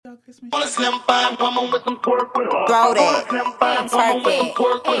Christmas. Throw that,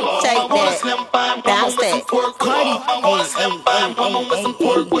 twerk it, shake that, bounce that, Cardi,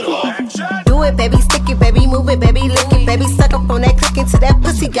 do it, baby, stick it, baby, move it, baby, lick it, baby, suck up on that click into that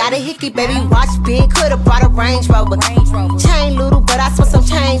pussy, got a hickey, baby, watch big, coulda brought a Range Rover, chain little, but I spent some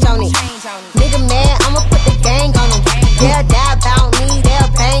change on it, nigga mad, I'ma put the gang on him, they'll die about me, they'll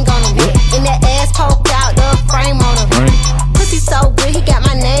bang on him, in that ass poke out the frame on him, pussy so good, he got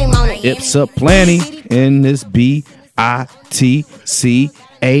my name on it. Ipsa Planny in this BITCH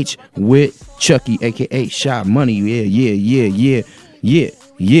with Chucky, aka Shot Money.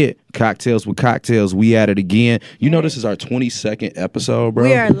 Yeah. Cocktails with cocktails. We at it again. You know this is our 22nd episode, bro.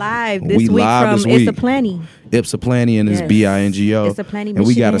 We are live this week from Ipsa Planny. Ipsa Planny and this BINGO. Ipsa Planny, and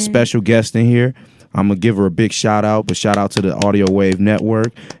we got a Michigan. special guest in here. I'm going to give her a big shout out, but shout out to the Audio Wave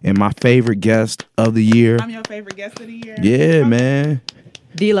Network and my favorite guest of the year. I'm your favorite guest of the year. Yeah, man.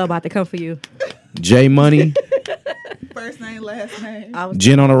 D-Lo about to come for you. J Money. First name, last name.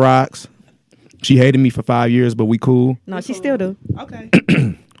 Jen on the rocks. She hated me for 5 years, but we cool. No, she still do. Okay.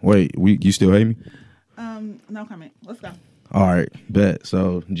 Wait, you still hate me? No comment. Let's go. All right, bet.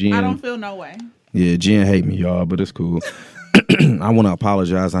 So Jen, I don't feel no way. yeah, Jen hate me, y'all, but it's cool. I want to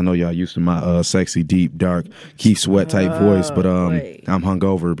apologize. I know y'all used to my sexy, deep, dark Keith Sweat type voice, but wait. I'm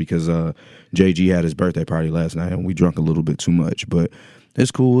hungover because JG had his birthday party last night and we drunk a little bit too much, but. It's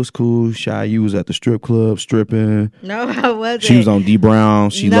cool. Shy, you was at the strip club stripping. No, I wasn't. She was on D Brown.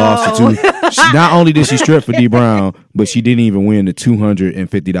 She No. lost it to. Not only did she strip for D Brown, but she didn't even win the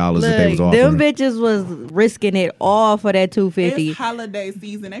 $250 that they was offering. Them bitches was risking it all for that $250. It's holiday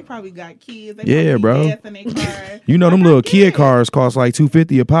season. They probably got kids. They Yeah, probably bro. gas in their car. You know them I little got Kia kids. cars cost like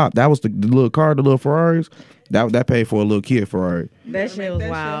 $250 a pop. That was the little car, the little Ferraris. That paid for a little Kia Ferrari. That Gotta shit make was that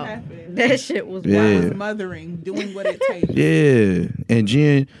shit wild. happen. That shit was Yeah. I wild. was mothering, doing what it takes. Yeah, and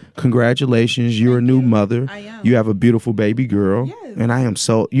Jen, congratulations! You're a new you. mother. I am. You have a beautiful baby girl. Yes. And I am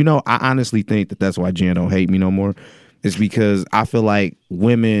so. I honestly think that's why Jen don't hate me no more. It's because I feel like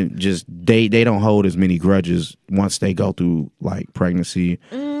women just they don't hold as many grudges once they go through like pregnancy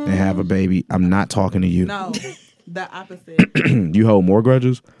and have a baby. I'm not talking to you. No, the opposite. You hold more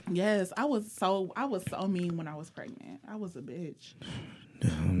grudges. Yes, I was so mean when I was pregnant. I was a bitch.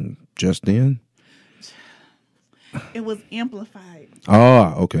 Just then. It was amplified.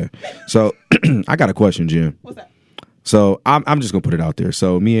 Oh, okay. So I got a question, Jen. What's that? So I'm just gonna put it out there.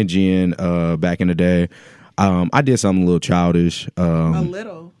 So me and Jen, back in the day, I did something a little childish. A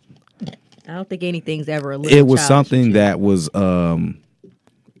little. I don't think anything's ever a little It was childish something with you. that was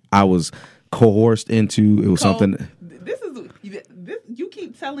I was coerced into. It was something. This you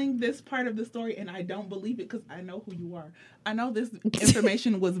keep telling this part of the story, and I don't believe it because I know who you are. I know this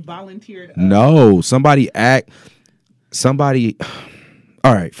information was volunteered. No, somebody.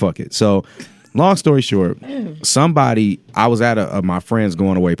 All right, fuck it. So, long story short, I was at my friend's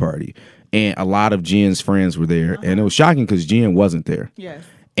going away party, and a lot of Jen's friends were there, and it was shocking because Jen wasn't there. Yes.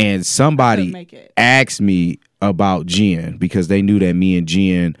 And Couldn't somebody make it. asked me about Jen because they knew that me and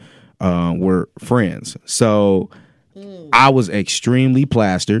Jen were friends. So I was extremely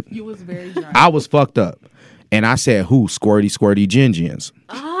plastered. You was very drunk. I was fucked up. And I said, who? Squirty Jens.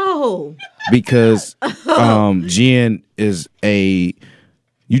 Oh. Because Jen is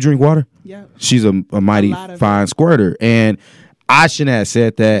you drink water? Yeah. She's a mighty lot of fine it. squirter. And I shouldn't have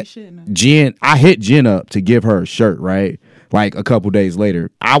said You that. shouldn't have. I hit Jen up to give her a shirt, right? Like a couple days later.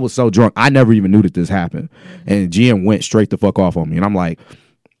 I was so drunk. I never even knew that this happened. And Jen went straight the fuck off on me. And I'm like,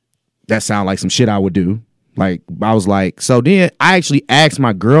 that sounds like some shit I would do. Like, I was like, so then I actually asked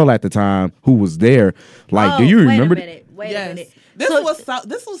my girl at the time who was there, like, do you remember? Wait a Yes. minute.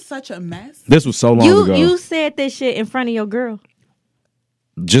 This was such a mess. This was so long ago. You said this shit in front of your girl.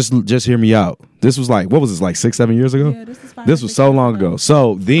 Just hear me out. This was like, what was this, like 6-7 years ago? Yeah, this is 5 This or was 6 so years long ago.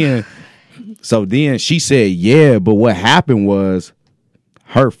 ago. So then she said, yeah, but what happened was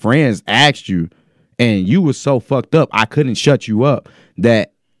her friends asked you and you was so fucked up, I couldn't shut you up,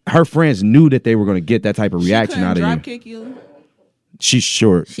 that her friends knew that they were going to get that type of reaction out of you. Kick you. She's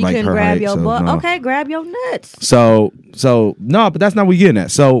short. She like couldn't her grab height, your so butt. no. Okay, grab your nuts. So no, but that's not what we're getting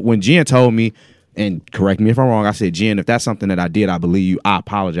at. So when Jen told me, and correct me if I'm wrong, I said, Jen, if that's something that I did, I believe you. I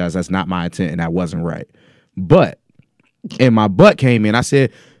apologize. That's not my intent, and that wasn't right. But, and my butt came in. I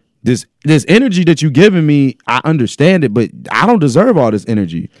said, this energy that you giving me, I understand it, but I don't deserve all this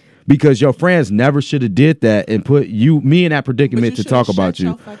energy because your friends never should have did that and put me in that predicament to talk about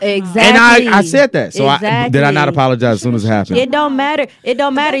you. Exactly. And I said that. So did I not apologize as soon as it happened? It don't matter. It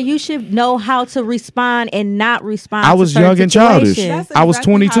don't matter. You should know how to respond and not respond. I was to certain young and childish. situations. I was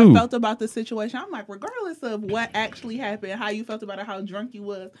 22. How I felt about the situation. I'm like, regardless of what actually happened, how you felt about it, how drunk you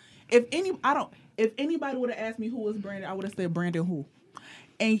was. If anybody would have asked me who was Brandon, I would have said Brandon who.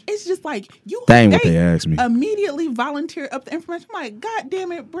 And it's just like that ain't what they asked me. Immediately volunteer up the information. I'm like, God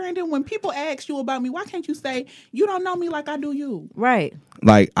damn it, Brandon. When people ask you about me, why can't you say you don't know me like I do you? Right.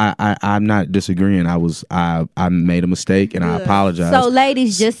 Like I'm not disagreeing. I made a mistake and I apologize. So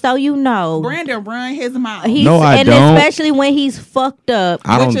ladies, just so you know, Brandon run his mouth. No, I don't. And especially when he's fucked up.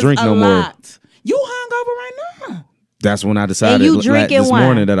 I don't drink no more. You hungover right now. That's when I decided And you drinking this wine.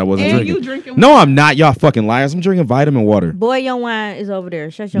 morning that I wasn't And drinking. you drinking No, wine. I'm not. Y'all fucking liars. I'm drinking vitamin water. Boy, your wine is over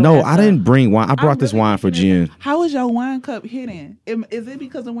there. Shut your No, ass I up. didn't bring wine. I brought this really wine for thinking Jen. How is your wine cup hidden? Is it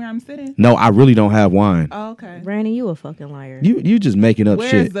because of where I'm sitting? No, I really don't have wine. Oh, okay. Brandon, you a fucking liar. You just making up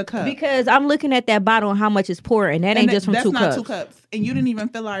Where's shit. the cup? Because I'm looking at that bottle and how much is poured, and that ain't just from that's two not cups. 2 cups. And you didn't even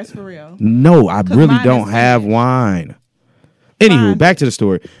fill ours for real. No, I 'Cause really mine don't is have finished. wine. Anywho, Fine. back to the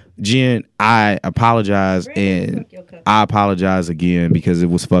story. Jen, I apologize and I apologize again because it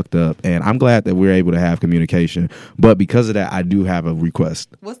was fucked up. And I'm glad that we're able to have communication. But because of that, I do have a request.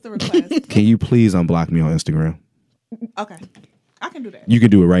 What's the request? Can you please unblock me on Instagram? Okay. I can do that. You can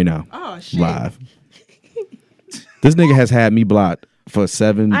do it right now. Oh, shit. Live. This nigga has had me blocked for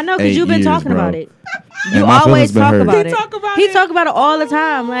 7 I know, 8 because you've been years, talking bro. about it. And You my always feelings been talk hurt. about He it. talk about He it. talk about it all the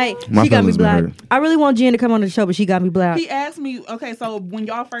time. Like, My she got me feelings been blocked. hurt. I really want Jen to come on the show, but she got me blocked. He asked me, okay, so when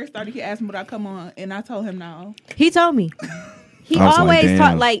y'all first started, he asked me would I come on, and I told him no. He told me. He I was like, always damn.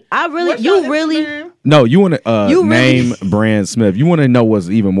 talk like I really. What's your You really. Instagram? No, you want to You really- name Brand Smith. You want to know what's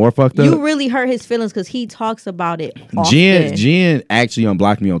even more fucked up? You really hurt his feelings because he talks about it often. Jen actually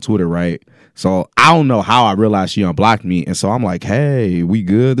unblocked me on Twitter, right? So I don't know how I realized she unblocked me. And so I'm like, hey, we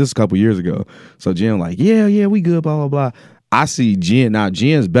good? This is a couple years ago. So Jen like, yeah, we good, blah, blah, blah. I see Jen. Now,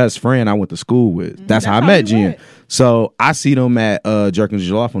 Jen's best friend I went to school with. That's how I met you Jen. met. So I see them at Jerkins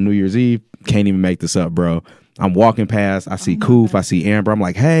Jollof on New Year's Eve. Can't even make this up, bro. I'm walking past. I see Koof. I see Amber. I'm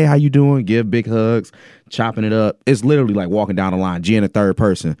like, hey, how you doing? Give big hugs, chopping it up. It's literally like walking down the line. Jen, a third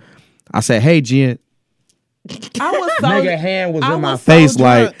person. I said, hey, Jen. I was so Nigga hand was I in my was face, so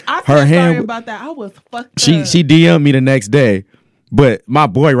like drunk. I her feel hand. sorry about that. I was fucked She up. DM'd me the next day, but my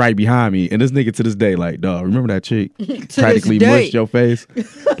boy right behind me, and this nigga to this day, like, dog, remember that chick practically day. mushed your face?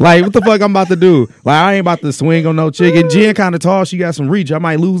 Like, what the fuck I'm about to do? Like, I ain't about to swing on no chick. And Jen kind of tall, she got some reach. I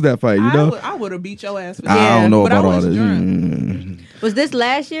might lose that fight, you know? I would have beat your ass for I that. don't know but about I all was this. drunk. Was this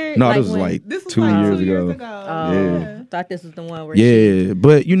last year? No, this was when- like This was 2 like years 2 years ago. ago. Oh, Yeah. thought this was the one where Yeah,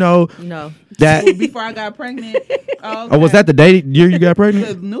 but you know no. that. Before I got pregnant. Oh, was that the day year you got pregnant?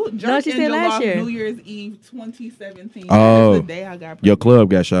 The new she said last year. New Year's Eve 2017. Oh. That's the day I got pregnant. Your club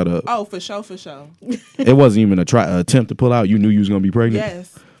got shot up. Oh, for sure, for sure. It wasn't even a attempt to pull out. You knew you was gonna be pregnant.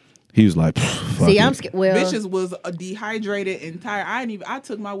 Yes. He was like, fuck See, it. I'm scared. Well, Bitches was dehydrated and tired. I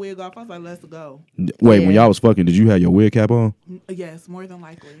took my wig off. I was like, let's go. Wait, when Yeah. y'all was fucking, did you have your wig cap on? Yes, more than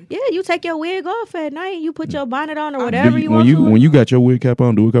likely. yeah, you take your wig off at night. You put your bonnet on or whatever you when want to. when you got your wig cap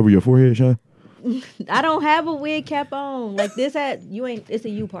on, do it cover your forehead, Sean? I don't have a wig cap on. Like this you ain't. It's a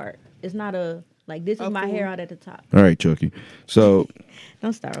U part. It's not a like. This is my cool. hair out at the top. All right, Chucky. So,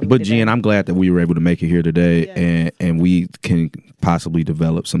 Don't start. with but me Jen, today. I'm glad that we were able to make it here today, Yes. and we can possibly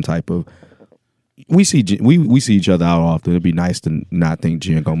develop some type of. We see each other out often. It'd be nice to not think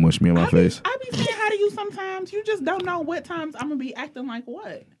Jen gonna mush me in my face. I be saying hi to you sometimes. You just don't know what times I'm gonna be acting like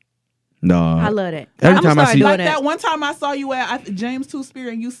what. No, I love that. Every I'm time I start see- doing Like that. that one time I saw you at James Two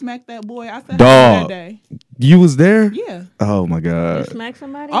Spirit and you smacked that boy. I said hi Dog. that day. you was there. Yeah. Oh my You god, smack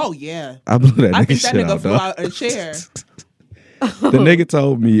somebody? Oh yeah. I blew that I nigga think that shit nigga out. flew Dog. out a chair. The nigga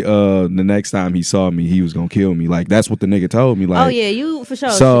told me the next time he saw me, he was gonna kill me. Like that's what the nigga told me. Like, Oh yeah, you for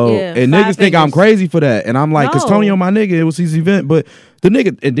sure. So yeah, and 5 niggas think I'm fingers. crazy for that, and I'm like, cause No. Tony on my nigga, it was his event, but the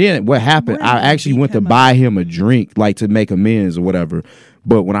nigga, and then what happened? I Brandon actually beat went to him up. buy him a drink, like to make amends or whatever.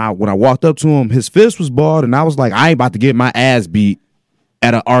 But when I walked up to him, his fist was balled, and I was like, I ain't about to get my ass beat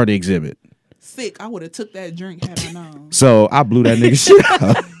at an art exhibit. Sick. I would have took that drink had I known. So I blew that nigga shit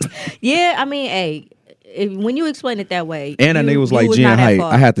out, Yeah, I mean, hey, when you explain it that way, and that you- nigga was you like Jen not at height.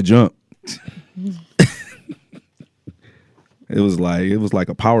 fault. I had to jump. It was like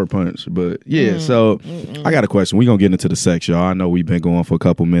a power punch, but yeah. So I got a question. We gonna get into the sex, y'all. I know we've been going for a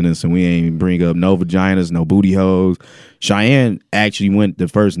couple minutes and we ain't bring up no vaginas, no booty holes. Cheyenne actually went the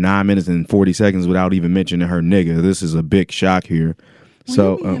first 9 minutes and 40 seconds without even mentioning her nigga. This is a big shock here. When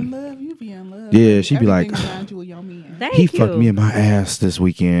So you be in love, you be in love. Yeah, she be like, everything around you, your man. Thank he you. fucked me in my ass this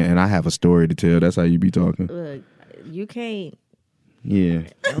weekend, and I have a story to tell. That's how you be talking. Look, you can't. Yeah.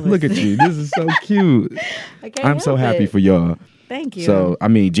 Look at you. This is so cute. I can't I'm so help happy it. for y'all. Thank you. So, I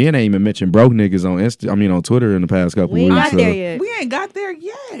mean, Jen ain't even mentioned broke niggas on Twitter in the past couple we ain't weeks. got there yet. We ain't got there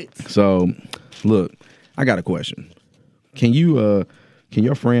yet. So, look, I got a question. Can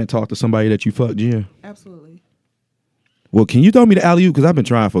your friend talk to somebody that you fucked, Jen? Absolutely. Well, can you throw me the alley-oop? Because I've been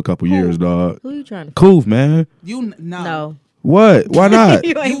trying for a couple years, dog. Who you trying to? Coof, man. You no. No. What? Why not?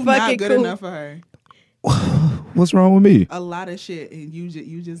 You ain't You not fucking good cool. enough for her. What's wrong with me? A lot of shit, and you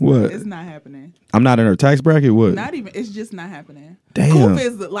just What? it's not happening. I'm not in her tax bracket? What? Not even. It's just not happening. Damn. Koof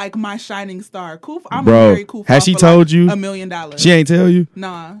is like my shining star. Koof, I'm Bro, gonna marry Koof. has off she for told like you? $1 million? She ain't tell you?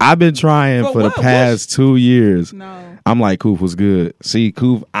 Nah. I've been trying For for what? the past 2 years. No. I'm like, Koof was good. See,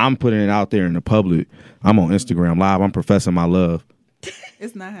 Koof, I'm putting it out there in the public. I'm on Instagram Live. I'm professing my love.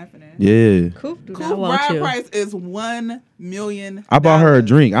 It's not happening. Yeah. Coop do not Koof want bride you. price is $1 million. I bought her a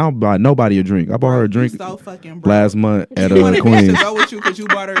drink. I don't buy nobody a drink. I bought her a drink You so fucking broke. last month at You wanted Queens. to go with you because you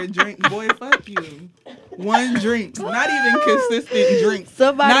bought her a drink. Boy, fuck you. One drink. Not even consistent drinks.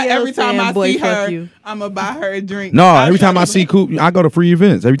 Somebody Not else every time saying, I "Boy, see fuck her, you." I'm going to buy her a drink. No, I'm every time trying I to- see Coop, I go to free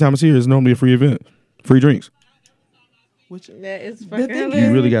events. Every time I see her, it's normally a free event. Free drinks. Which, That is fucking fucking thing You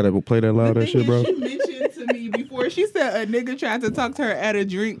is- really got to play that the loud, that thing shit, is, bro. she mentioned to me before, she said a nigga tried to talk to her at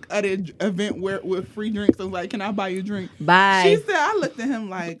an event where with free drinks. I was like, can I buy you a drink? Bye. She said, I looked at him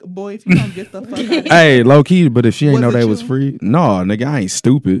like, boy, if you don't get the fuck out of here. Hey, low key, but if she ain't Was know it they you? was free, no, nigga, I ain't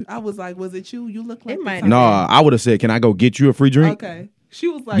stupid. I was like, was it you? You look like It the might type- No, I would have said, can I go get you a free drink? Okay. She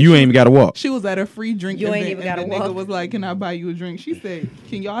was like, You she ain't even got to walk. She was at a free drink You event, ain't even and gotta the nigga walk. was like, "Can I buy you a drink?" She said,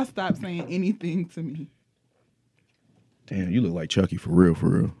 "Can y'all stop saying anything to me?" Damn, you look like Chucky for real, for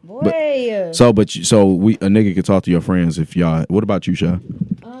real. Boy. But, so a nigga could talk to your friends if y'all. What about you, Sha?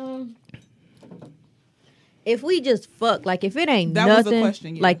 If we just fuck, like if it ain't That was the nothing,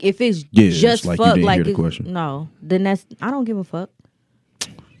 question, yeah. like if it's Yeah, just it's like you fuck, didn't like hear the it's- question. no, then I don't give a fuck.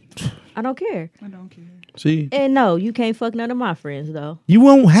 I don't care. I don't care. See, And no, you can't fuck none of my friends though. you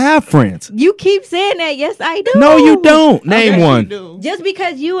won't have friends. You keep saying that. Yes, I do. No, you don't. Name Yes, you one. do. Just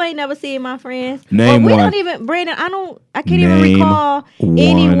because you ain't never seen my friends. Name Or we one. don't even, Brandon, I can't even Name recall one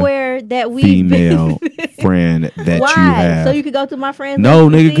anywhere that we've Female friend that Why? you have. So you could go to my friends. No,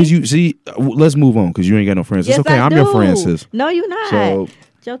 that nigga, see? because you see. Let's move on because you ain't got no friends. Yes, It's okay. I I'm do. your friend, sis. No, you not. So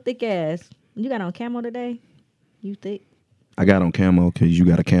Your thick ass. You got on camo today? You thick? I got on camo because you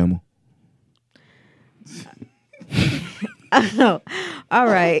got a camel. Oh, all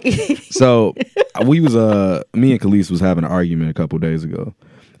right. So we was me and Khalees was having an argument a couple days ago,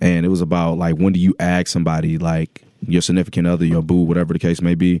 and it was about like when do you ask somebody like your significant other, your boo, whatever the case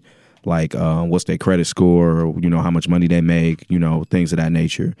may be, like what's their credit score, or, you know, how much money they make, you know, things of that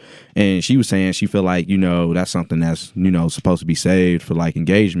nature. And she was saying she feel like, you know, that's something that's, you know, supposed to be saved for like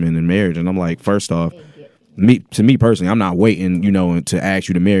engagement and marriage. And I'm like, first off, to me personally, I'm not waiting, you know, to ask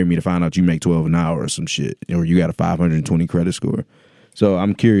you to marry me to find out you make $12 an hour or some shit, or you got a 520 credit score. So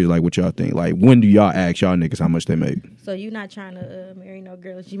I'm curious, like, what y'all think? Like, when do y'all ask y'all niggas how much they make? So you not trying to marry no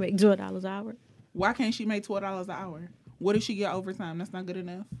girl that you make $12 an hour? Why can't she make $12 an hour? What if she get overtime? That's not good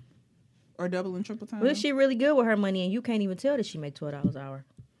enough. Or double and triple time. Well, she really good with her money, and you can't even tell that she make $12 an hour.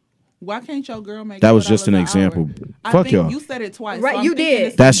 Why can't your girl make? That was $12 just an hour? example. I Fuck think y'all. You said it twice. Right, so I'm you thinking did.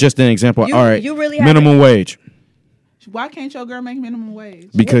 it's- That's just an example. You- All right, you really minimum wage, Why can't your girl make minimum wage?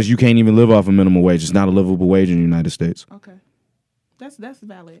 because you can't even live off a minimum wage. It's not a livable wage in the United States. Okay, that's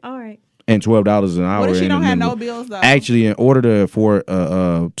valid. All right. And $12 an hour. What if she ain't don't a have no minimum- bills though? Actually, in order to afford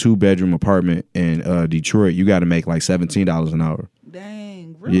a 2-bedroom apartment in Detroit, you got to make like $17 an hour.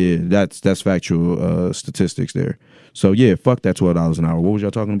 Dang, really? Yeah, that's factual statistics there. So yeah, fuck that $12 an hour. What was y'all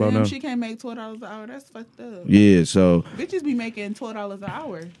talking about Damn, now? she can't make $12 an hour. That's fucked up. Yeah, so Bitches be making $12 an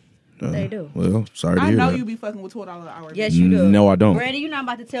hour. They do. well, sorry to I hear know that. you be fucking with $12 an hour. Yes, you do. No, I don't. Brandon, you're not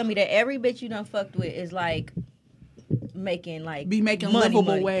about to tell me that every bitch you done fucked with is like making like Be making money, livable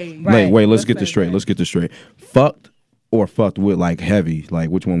money. wage. Right. Wait, let's Let's get this say straight. that. Let's get this straight. Fucked or fucked with like heavy? Like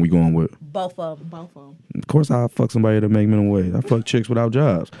which one we going with? Both of them. Both of them. Of course, I fuck somebody that make minimum wage. I fuck chicks without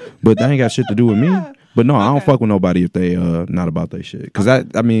jobs, but that ain't got shit to do with me. But no, I don't Okay. fuck with nobody if they not about that shit. Cause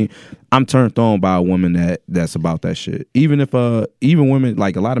I mean, I'm turned on by a woman that's about that shit. Even if even women,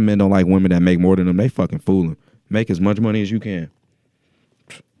 like a lot of men don't like women that make more than them. They fucking fooling. Make as much money as you can.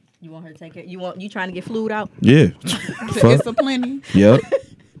 You want her to take it? You trying to get flued out? Yeah. Fuck. It's a plenty. Yep.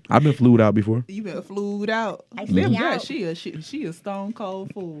 I've been flued out before. You been flued out. I Them, flew yeah, out. she a stone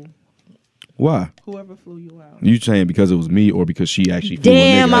cold fool. Why? Whoever flew you out. You saying because it was me or because she actually flew a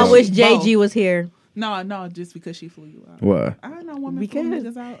Damn, nigga I out? wish Both. JG was here. No, just because she flew you out. What? I don't know women Because- flew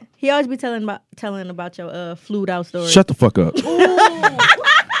niggas out. He always be telling about your flued out story. Shut the fuck up.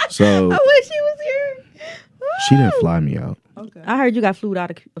 So I wish he was here. she didn't fly me out. Okay. I heard you got flued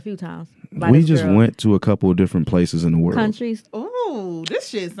out a few times. by We this just girl. went to a couple of different places in the world. countries. Oh, this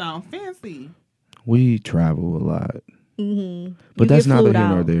shit sounds fancy. We travel a lot, Mm-hmm. but that's get neither flued here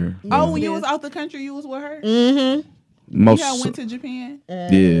nor out. there. Oh, when you was out the country, you was with her? Mm-hmm. Most Y'all went to Japan?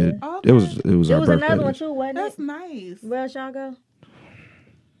 yeah, Okay. it was There our was birthday. another one too, wasn't That's it? nice. Where else y'all go?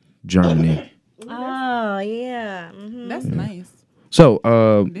 Germany. Oh yeah. Mm-hmm. That's nice. So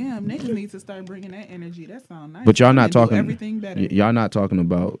Damn, niggas need to start bringing that energy. That sound nice. but y'all not They do talking everything better. y'all not talking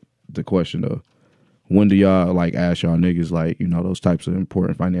about the question though. When do y'all like ask y'all niggas like, you know, those types of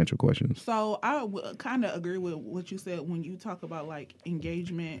important financial questions? So I kind of agree with what you said when you talk about like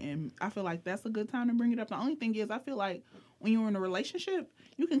engagement, and I feel like that's a good time to bring it up. The only thing is, I feel like when you're in a relationship,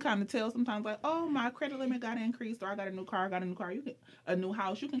 you can kind of tell sometimes like, oh, my credit limit got increased, or I got a new car, you can a new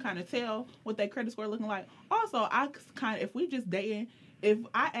house. You can kind of tell what that credit score looking like. Also, I kind of, if we just dating, if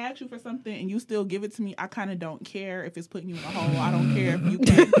I ask you for something and you still give it to me, I kind of don't care if it's putting you in a hole. I don't care if you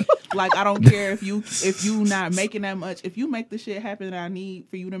can, like, I don't care if you not making that much. If you make the shit happen that I need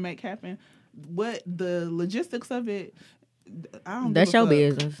for you to make happen, what the logistics of it, I don't. That's give a your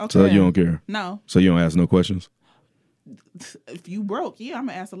fuck. business. Okay. So you don't care. No, So you don't ask no questions. if you broke, yeah, I'm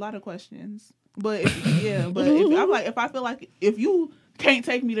gonna ask a lot of questions. But if I feel like if you can't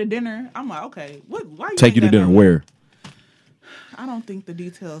take me to dinner, I'm like, okay, what? Why you Take ain't you to got dinner no- where? I don't think the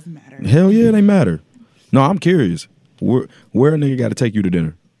details matter. Hell yeah, they matter. No, I'm curious. Where a nigga got to take you to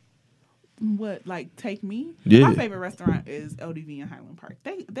dinner? What, like, take me? Yeah. My favorite restaurant is LDV in Highland Park.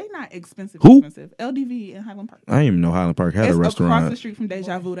 They not expensive. Who? Expensive. LDV in Highland Park. I didn't even know Highland Park had It's a across the restaurant. street from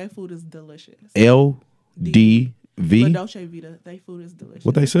Deja Vu. Their food is delicious. LDV. La Dolce Vita. Their food is delicious.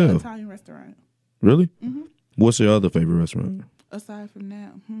 What they It's an sell? Italian restaurant. Really? Mm-hmm. What's your other favorite restaurant? Aside from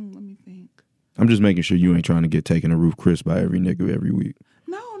that, let me think. I'm just making sure you ain't trying to get taken to Roof Chris by every nigga every week.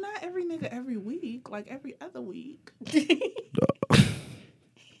 No, not every nigga every week. Like every other week.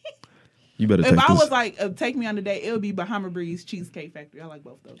 You better take If I this. was like, take me on the date, it would be Bahama Breeze Cheesecake Factory. I like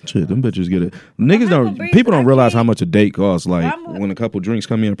both those. Shit, them bitches get it. Niggas don't. Breeze, People don't I realize can't- how much a date costs. Like Bahama- when a couple drinks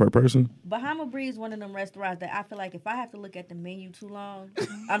come in per person. Bahama Breeze, one of them restaurants that I feel like if I have to look at the menu too long,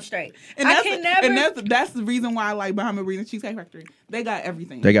 I'm straight. And I that's, can never. and that's the reason why I like Bahama Breeze and Cheesecake Factory. They got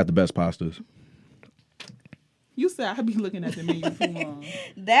everything. They got the best pastas. You said I be looking at the menu too long.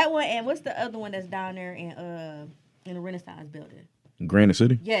 That one, and what's the other one that's down there in the Renaissance building? Granite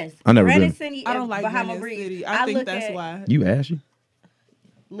City. Yes, I never been. Granite City. I don't and like Bahama Granite Breeze. City. I think look that's at, why. You ashy?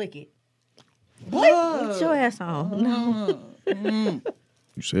 Lick it. Ugh. Get your ass on. No.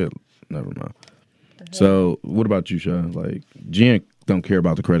 You said never mind. So what about you, Sean? Like Jen don't care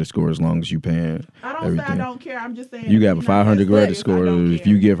about the credit score as long as you paying I don't everything. say I don't care. I'm just saying You if got a you're not 500 that credit serious, I score don't if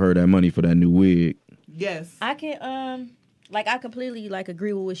care. you give her that money for that new wig. Yes. I can like I completely like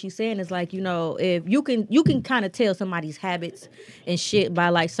agree with what she's saying. It's like, you know, if you can kind of tell somebody's habits and shit by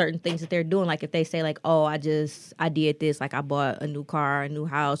like certain things that they're doing. Like if they say like, oh, I did this, like I bought a new car, a new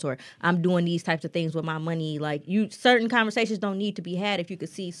house, or I'm doing these types of things with my money. Like certain conversations don't need to be had if you could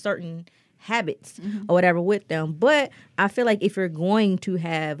see certain habits or whatever with them. But I feel like if you're going to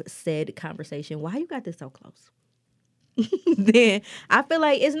have said conversation, why you got this so close? Then I feel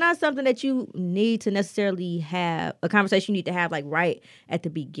like it's not something that you need to necessarily have a conversation you need to have like right at the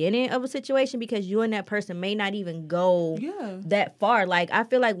beginning of a situation, because you and that person may not even go that far. Like I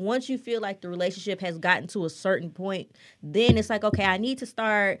feel like once you feel like the relationship has gotten to a certain point, then it's like, okay, I need to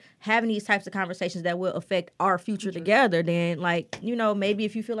start having these types of conversations that will affect our future together. Then like, you know, maybe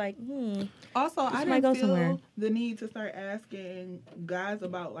if you feel like, Also, I might didn't go feel somewhere. the need to start asking guys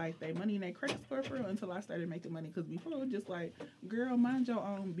about like their money and their credit score for real until I started making money. Because before it was just like, girl, mind your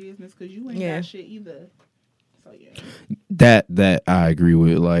own business because you ain't got shit either. So yeah. That I agree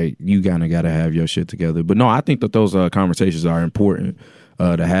with. Like you kind of got to have your shit together. But no, I think that those conversations are important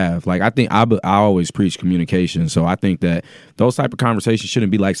to have. Like I think I always preach communication. So I think that those type of conversations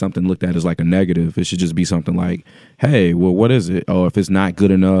shouldn't be like something looked at as like a negative. It should just be something like, hey, well, what is it? Or if it's not good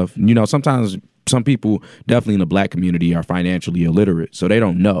enough, you know, sometimes some people definitely in the black community are financially illiterate, so they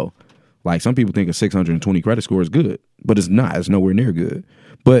don't know. Like some people think a 620 credit score is good, but it's not. It's nowhere near good.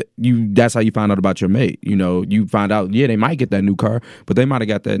 But that's how you find out about your mate. You know, you find out, yeah, they might get that new car, but they might have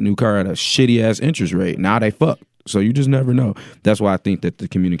got that new car at a shitty ass interest rate. Now they fucked. So you just never know. That's why I think that the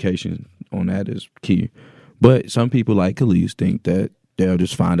communication on that is key. But some people like Khalees think that they'll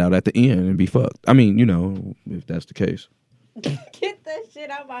just find out at the end and be fucked. I mean, you know, if that's the case. get that shit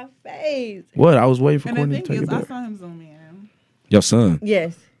out my face. What? I was waiting for And the Courtney thing to take is, it I back. saw him zoom in. Your son.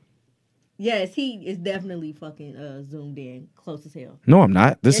 Yes. Yes, he is definitely fucking zoomed in, close as hell. No, I'm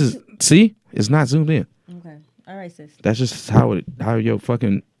not. This is see, it's not zoomed in. Okay, all right, sis. That's just how your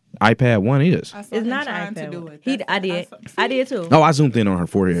fucking iPad 1 is. I saw It's him not trying an to iPad. do it. I did. I did too. Oh, I zoomed in on her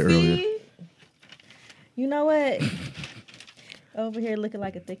forehead earlier. See? You know what? Over here looking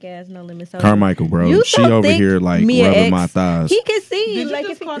like a thick ass No Limit Soldier. Carmichael, bro. You She so over thick, here like Mia rubbing X. my thighs. He can see. Did you like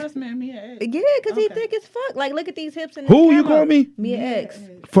just if call he, this man Mia X? yeah, because he Okay. thick as fuck. Like look at these hips and Who you call me? Mia X.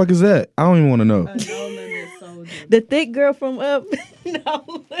 Fuck is that? I don't even want to know. A no limit soldier. The thick girl from Up.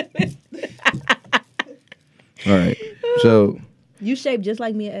 No Limit. All right. So You shaped just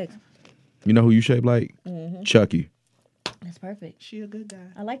like Mia X. you know who you shape like? Chucky. That's perfect. She a good guy.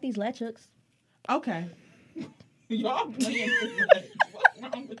 I like these latchucks. Okay. Y'all playing too much. What's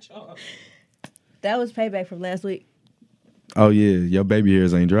wrong with y'all? That was payback from last week. Oh yeah, your baby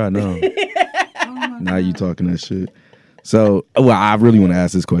hairs ain't dry now. Now you talking that shit. So, well, I really want to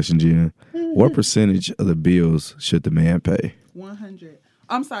ask this question, Jen. What percentage of the bills should the man pay? 100.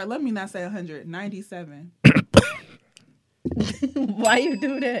 I'm sorry, let me not say 100. 97. Why you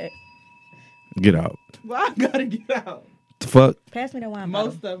do that? Get out. Well, I gotta get out. The fuck? Pass me that wine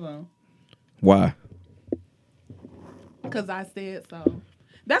bottle. Most of them. Why? Because I said so.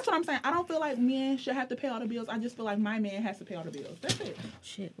 That's what I'm saying. I don't feel like men should have to pay all the bills. I just feel like my man has to pay all the bills. That's it.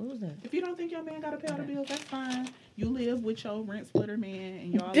 Shit, what was that? If you don't think your man got to pay all the bills, that's fine. You live with your rent splitter man,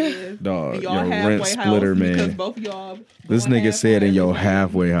 and y'all live Dog, in y'all your halfway rent house splitter because man. both of y'all. This going nigga said in halfway. your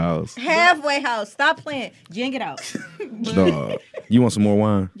halfway house. Halfway house. Stop playing. Jen, get out. Dog. You want some more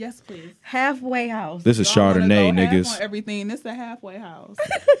wine? Yes, please. Halfway house. This is Y'all wanna Chardonnay, go half niggas. on everything. This is a halfway house.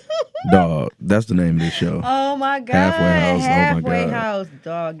 Dog. That's the name of this show. Oh my god. Halfway house. Oh my Halfway God. house,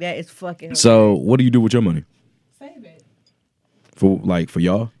 dog. That is fucking. So, what do you do with your money? Save it For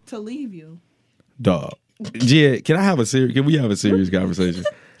y'all? to leave you. Dog. Yeah, can we have a serious conversation?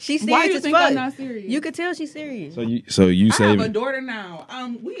 She's serious Why do you as think fuck. I'm not serious? You could tell she's serious. So you I have a saving daughter now.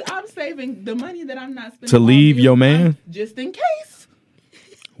 I'm saving the money that I'm not spending To on leave bills your man? just in case.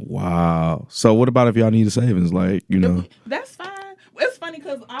 Wow. So what about if y'all need a savings? Like, you know. That's fine. It's funny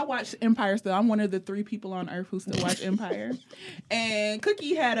because I watch Empire still. I'm one of the 3 people on earth who still watch Empire. And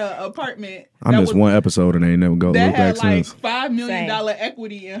Cookie had an apartment. I missed one episode and they ain't never go That look back had like since. $5 million Same.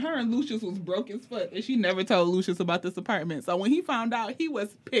 equity, and her and Lucius was broke as fuck, and she never told Lucius about this apartment. So when he found out, he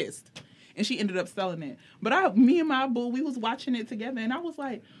was pissed, and she ended up selling it. But me and my boo, we was watching it together, and I was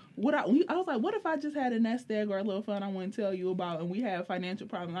like, I was like, what if I just had a nest egg or a little fun I want to tell you about, and we had financial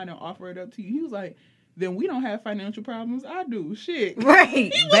problems, I didn't offer it up to you. He was like, then we don't have financial problems. I do. Shit. Right. He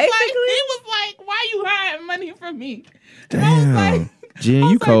Basically. was like, why you hiding money from me? And Damn. I was like, Jen, I you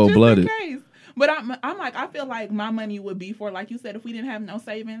was like, cold blooded. just in case. But I'm like, I feel like my money would be for, like you said, if we didn't have no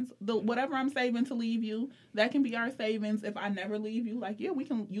savings, whatever I'm saving to leave you, that can be our savings. If I never leave you, like, yeah, we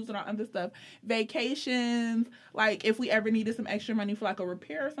can use it on other stuff. Vacations, like if we ever needed some extra money for like a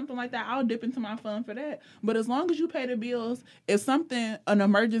repair or something like that, I'll dip into my fund for that. But as long as you pay the bills, if an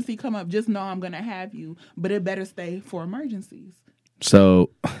emergency come up, just know I'm going to have you. But it better stay for emergencies.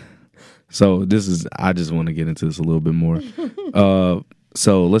 So this is, I just want to get into this a little bit more.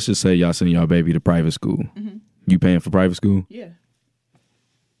 So let's just say y'all sending y'all baby to private school. Mm-hmm. You paying for private school? Yeah.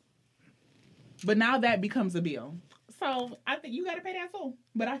 But now that becomes a bill. So I think you got to pay that too.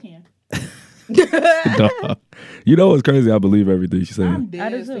 But I can. Dog. You know what's crazy? I believe everything she's I'm saying. I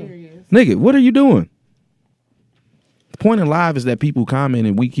do dead too. serious. Nigga, what are you doing? The point in live is that people comment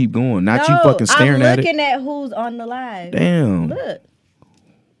and we keep going, not you fucking staring I'm at it. looking at who's on the live. Damn. Look.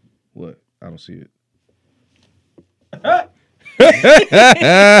 What? I don't see it.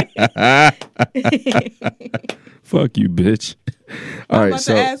 Fuck you, bitch. All I'm right, about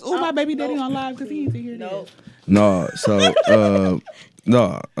so to ask, my baby daddy on live because he needs to hear No. this. no, so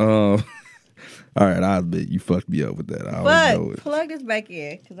no, all right, I admit you fucked me up with that. I always know But it. plug this back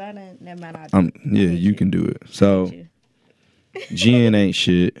in because I didn't. Never mind. Yeah, you can do it. So Jen ain't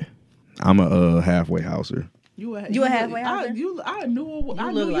shit. I'm a halfway houser. You a halfway I, houser? you, I knew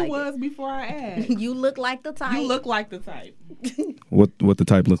I look knew like you was before I asked. You look like the type. You look like the type. What the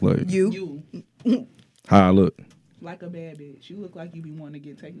type look like? You. How I look? Like a bad bitch. You look like you be wanting to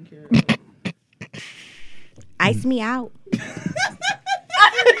get taken care of. Ice me out.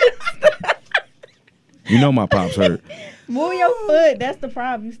 You know my pops hurt. Move your foot. That's the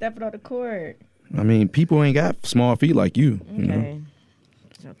problem. You stepping on the cord. I mean, people ain't got small feet like you. You know. Okay.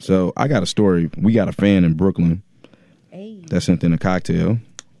 So I got a story. We got a fan in Brooklyn Hey. that sent in a cocktail.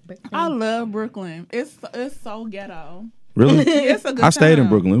 I love Brooklyn. It's so ghetto. Really? It's a good I stayed in time.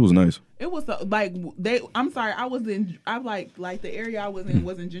 Brooklyn. It was nice. It was like I'm sorry. I like the area I was in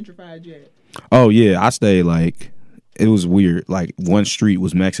wasn't gentrified yet. Oh yeah, I stayed like it was weird. Like one street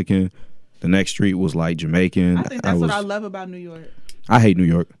was Mexican, The next street was like Jamaican. I think that's what I love about New York. I hate New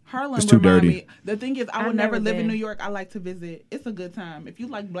York. Harlem It's too remind dirty. me. The thing is, I would never never live in been. New York. I like to visit. It's a good time. If you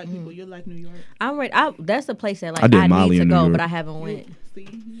like black people, you'll like New York. I'm ready. That's a place that like I did I Molly need to in New go, York. but I haven't went. See,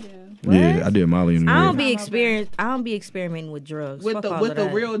 yeah. Yeah, I did Molly in New I York. don't be Not my experienced. I don't be experimenting with drugs. With Fuck the all with of the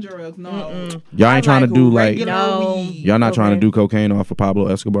that. real drugs, no. Y'all ain't trying to do like regular No. weed. y'all not trying to Okay. do cocaine off of Pablo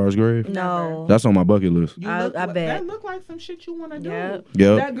Escobar's grave. No. That's on my bucket list. You I look bet. That look like some shit you want to do. Yep.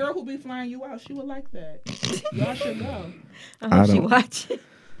 Yep. That girl who be flying you out, she would like that. Y'all should go. I hope she don't- watch it.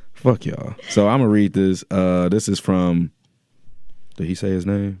 Fuck y'all. So I'm gonna read this. This is from. Did he say his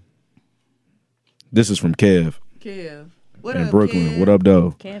name? This is from Kev Kev. What in up, Brooklyn. Kev? What up,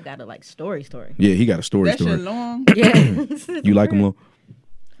 though? Cam got a like story. Yeah, he got a story. That shit Story. long. Yeah. You like him, Lo?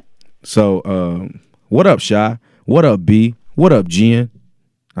 So, what up, Shy? What up, B? What up, Jen?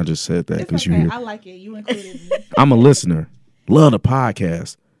 I just said that It's because okay. you here. I like it. You included me. I'm a listener. Love the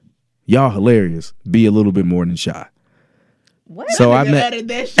podcast. Y'all hilarious. Be a little bit more than Shy. What? So I Nigga met. added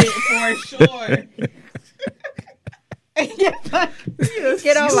that shit for sure.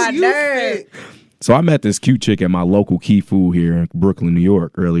 Get on my nerves. So I met this cute chick at my local Key Food here in Brooklyn, New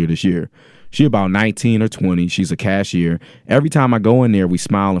York, earlier this year. She about 19 or 20. She's a cashier. Every time I go in there, we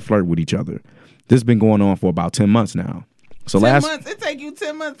smile and flirt with each other. This has been going on for about 10 months now. So 10 months. It take you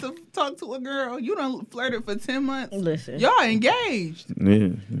 10 months to talk to a girl. You done flirted for 10 months. Listen. Y'all engaged. Yeah.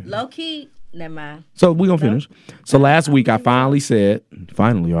 Low key. Never mind. So we gonna finish. So last week I finally said, all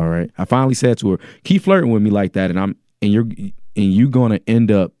right. I finally said to her, keep flirting with me like that, and you gonna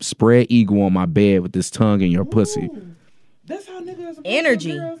end up spread eagle on my bed with this tongue in your pussy. Ooh, that's how niggas are supposed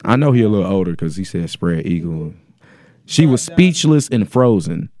Energy. to girls. I know he a little older because he said spread eagle. She was speechless and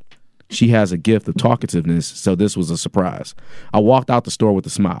frozen. She has a gift of talkativeness, so this was a surprise. I walked out the store with a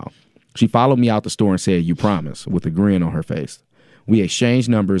smile. She followed me out the store and said, "You promise," with a grin on her face. We exchanged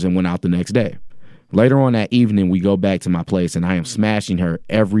numbers and went out the next day. Later on that evening, we go back to my place, and I am smashing her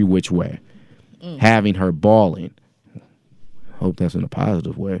every which way, having her bawling. Hope that's in a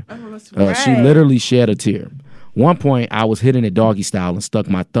positive way. She literally shed a tear. One point, I was hitting it doggy style and stuck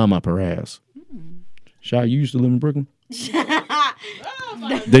my thumb up her ass. Shy, you used to live in Brooklyn?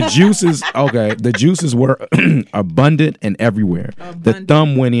 The juices were abundant and everywhere. The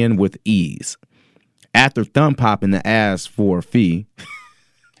thumb went in with ease. After thumb popping the ass for a fee.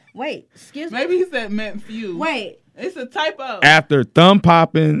 Wait. Excuse me. Maybe he said meant few. Wait. It's a typo. After thumb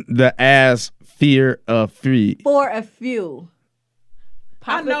popping the ass fear a fee. For a few.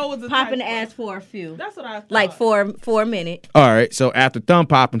 I know it was a popping the typo. ass for a few. That's what I thought. Like for a minute. All right, so after thumb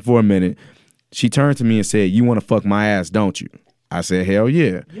popping for a minute, she turned to me and said, "You want to fuck my ass, don't you?" I said, "Hell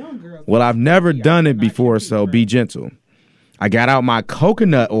yeah." Young girls. Well, I've never done it before, so be gentle. I got out my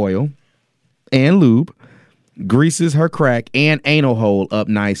coconut oil and lube, greases her crack and anal hole up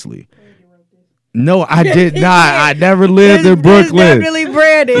nicely. No, I did not. I never lived in Brooklyn. Definitely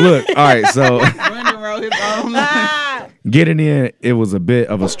Brandon. Look, all right, so Brandon wrote his own. getting in, it was a bit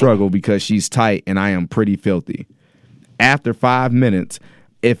of a struggle because she's tight and I am pretty filthy. After 5 minutes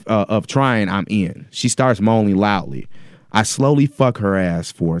of trying, I'm in. She starts moaning loudly. I slowly fuck her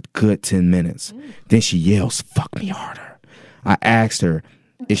ass for a good 10 minutes. Then she yells, "Fuck me harder." I asked her,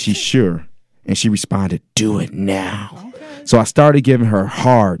 "Is she sure?" And she responded, "Do it now." So I started giving her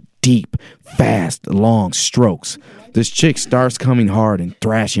hard, deep, fast, long strokes. This chick starts coming hard and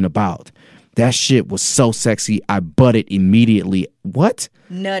thrashing about. That shit was so sexy, I butted immediately. What?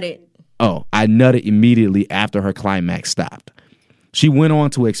 Nutted. Oh, I nutted immediately after her climax stopped. She went on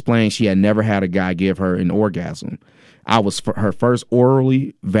to explain she had never had a guy give her an orgasm. I was her first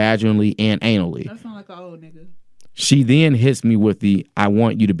orally, vaginally, and anally. That sound like an old nigga. She then hits me with the, "I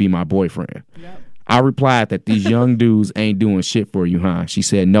want you to be my boyfriend." Yep. I replied that these young dudes ain't doing shit for you, huh? She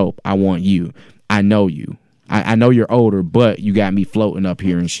said, "Nope, I want you. I know you. I know you're older, but you got me floating up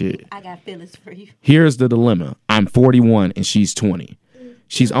here and shit." I got feelings for you. Here's the dilemma. I'm 41 and she's 20.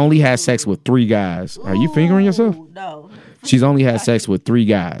 She's only had sex with 3 guys. Are you fingering yourself? No. She's only had sex with 3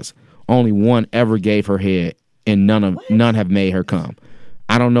 guys. Only one ever gave her head, and none have made her come.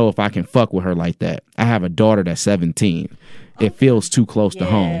 I don't know if I can fuck with her like that. I have a daughter that's 17. It feels too close to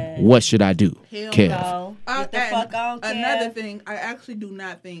home. What should I do? Hell Kev. No. Get the And fuck on, Kev. another thing, I actually do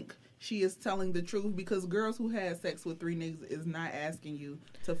not think she is telling the truth because girls who had sex with 3 niggas is not asking you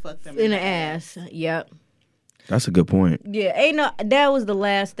to fuck them In the ass. Yep. That's a good point. Yeah. Ain't no. That was the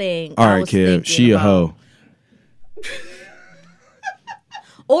last thing. All I right, was Kev. thinking She a about. hoe.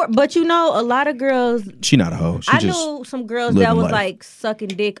 But you know, a lot of girls. She not a hoe. She I just. knew some girls living that was life. like sucking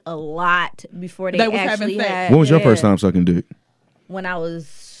dick a lot before they They was actually having sex. had. When was your yeah. first time sucking dick? When I was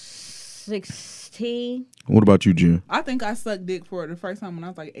 16. 16. What about you, Jen? I think I sucked dick for the first time when I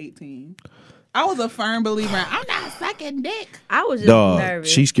was like 18. I was a firm believer in, I'm not sucking dick. I was just Dog, nervous.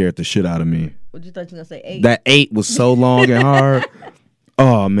 she scared the shit out of me. What you thought you were gonna say? 8. That 8 was so long and hard.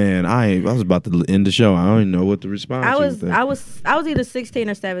 Oh man, I was about to end the show. I don't even know what to respond I to. was with that. I was either 16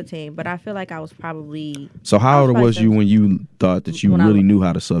 or 17, but I feel like I was probably. So how old probably was you when you thought that you when I really was- knew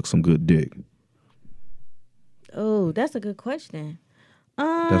how to suck some good dick? Oh, that's a good question.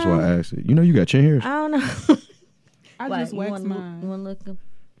 That's why I asked it. You know you got chin hairs? I don't know. I Why, just you waxed wanna mine. You want to look?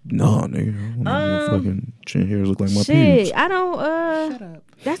 No, nigga. I want your fucking chin hairs look like my Shit, pubes. I don't. Shut up.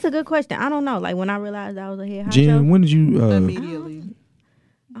 That's a good question. I don't know. Like when I realized I was a head honcho, Jen, when did you? Immediately.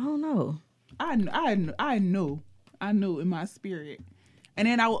 I don't know. I knew in my spirit. And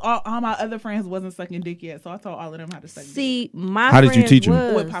then all my other friends wasn't sucking dick yet, so I taught all of them how to suck dick. See, my How did you friends teach 'em?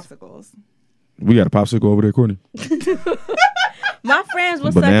 was- With popsicles. We got a popsicle over there, Courtney. My friends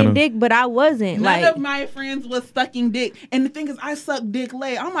was Banana. sucking dick, but I wasn't. None Like of my friends was sucking dick. And the thing is, I suck dick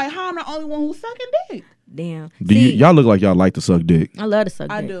late. I'm like, how I'm the only one who's sucking dick? damn. Do See, y'all look like y'all like to suck dick? I love to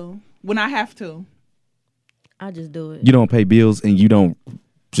suck I dick. do. When I have to. I just do it. You don't pay bills and you don't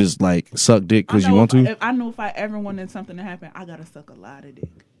just like suck dick because you want to? I know if I ever wanted something to happen, I gotta suck a lot of dick.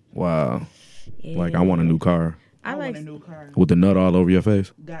 Wow. Yeah. Like I want a new car I like want a new car. with the nut all over your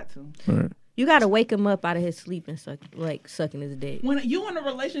face. Got to. All right. you got to wake him up out of his sleep and sucking his dick. When you in a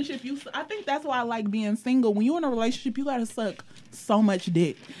relationship, I think that's why I like being single. When you in a relationship, you gotta suck so much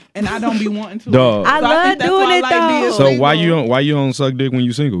dick, and I don't be wanting to. Dog. I love think that's doing why I it, like being though. So why single. you don't suck dick when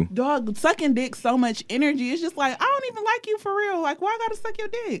you single? Dog, sucking dick so much energy. It's just like I don't even like you for real. Like, why I gotta suck your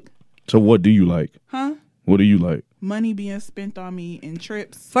dick? So what do you like? Huh? What do you like? Money being spent on me and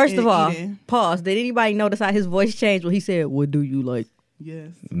trips. First and of all, eating. pause. Did anybody notice how his voice changed when he said, "What do you like?"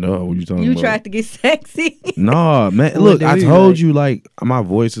 Yes. No, what you talking You about? tried to get sexy. No, man. What Look, do I you told like? you like my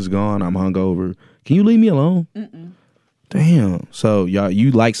voice is gone. I'm hungover. Can you leave me alone? Damn. So y'all,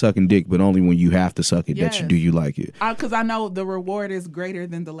 you like sucking dick, but only when you have to suck it that Yes. you like it. Because I know the reward is greater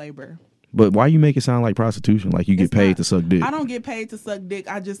than the labor. But why you make it sound like prostitution? Like you get It's paid not. to suck dick? I don't get paid to suck dick.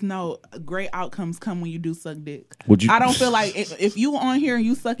 I just know great outcomes come when you do suck dick. Would you? I don't feel like if you on here and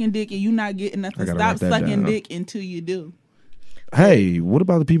you sucking dick and you not getting nothing, I gotta stop write that sucking down. dick until you do. Hey, what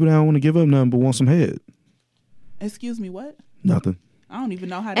about the people that don't want to give up nothing but want some head? Excuse me, what? Nothing. I don't even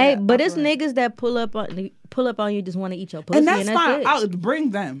know how. Hey, that but it's operates. niggas that pull up on you just want to eat your pussy, and that's fine. it. I'll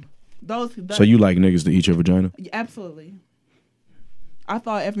bring them. Those. So you like niggas to eat your vagina? Absolutely. I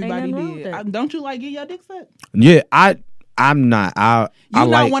thought everybody nothing wrong did. with that. Don't you like get your dick sucked? Yeah, I'm not. I You not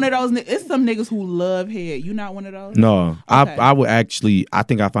like. one of those. It's some niggas who love head. You not one of those. No, Okay. I would actually. I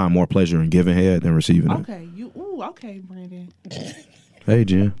think I find more pleasure in giving head than receiving it. Okay. Okay, Brandon. Hey,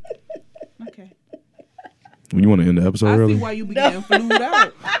 Jen, Okay. you want to end the episode I early? see why you be getting flued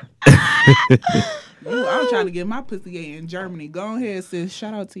out. I'm trying to get my pussy gay in Germany. Go ahead, sis.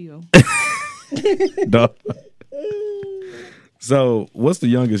 Shout out to you. Duh. So, what's the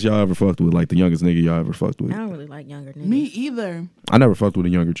youngest y'all ever fucked with? Like the youngest nigga y'all ever fucked with? I don't really like younger niggas. Me either. I never fucked with a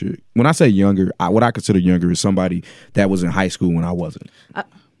younger chick. When I say younger, what I consider younger is somebody that was in high school when I wasn't.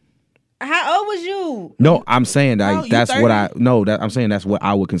 How old was you? No, I'm saying Oh, that you that's 30? what I no. That I'm saying that's what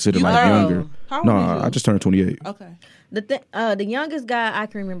I would consider You like 30? younger. How old No, is you? I just turned 28. Okay. The youngest guy I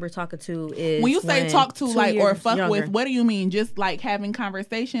can remember talking to is When you say talk to, 2 like, or years fuck younger. with, what do you mean? Just like having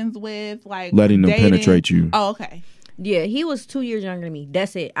conversations with, like Letting them dating? penetrate you. Oh, okay. Yeah, he was 2 years younger than me.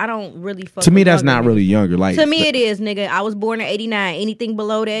 That's it. I don't really fuck. To me, with that's younger not niggas. really younger. Like To me, it is, nigga. I was born in '89. Anything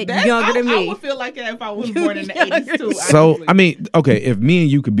below that, younger than I me. would feel like that if I was You born in the younger 80s too. So honestly. I mean, okay, if me and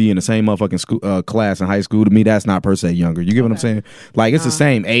you could be in the same motherfucking school class in high school, to me that's not per se younger. You get what I'm saying? Like it's the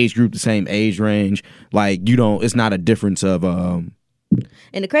same age group, the same age range. Like you don't. It's not a difference of.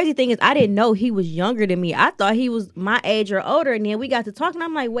 And the crazy thing is, I didn't know he was younger than me. I thought he was my age or older. And then we got to talking.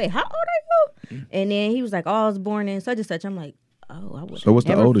 I'm like, wait, how old are you? And then he was like, oh, I was born in such and such. I'm like, oh, I was. So what's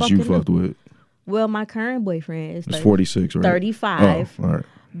the oldest you fucked with? Well, my current boyfriend is It's 46, right? 35. Oh, all right.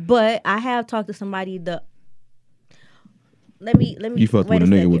 But I have talked to somebody Let me. You fucked wait with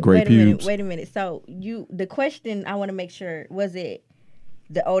a nigga second. with great pubes? Wait a minute. So the question I want to make sure, was it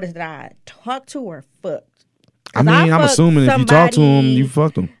the oldest that I talked to or fucked? I mean, I'm fucked assuming if you talk to him, you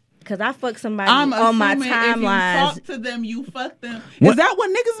fucked him. Because I fucked somebody I'm on my assuming if you timelines. talk to them, you fuck them. What? Is that what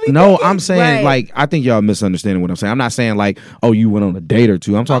niggas be No, thinking? I'm saying Right. like I think y'all misunderstanding what I'm saying. I'm not saying like, oh, you went on a date or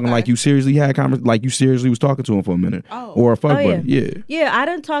two. I'm talking Okay. like you seriously had like you seriously was talking to him for a minute, Oh. or a fuck Oh, yeah. buddy. Yeah. Yeah, I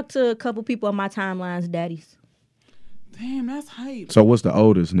done talked to a couple people on my timelines, daddies. Damn, that's hype. So what's the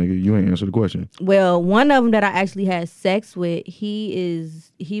oldest nigga? You ain't answered the question. Well, one of them that I actually had sex with,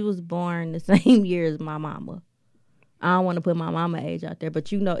 he was born the same year as my mama. I don't want to put my mama age out there,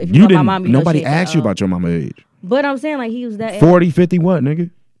 but you know, if You you know didn't. my mom, you know Nobody she asked you old. about your mama age. But I'm saying like he was that age, 40, 50 what,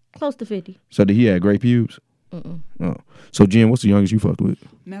 nigga? close to 50. So did he have great pubes? Oh. So Jen, what's the youngest you fucked with?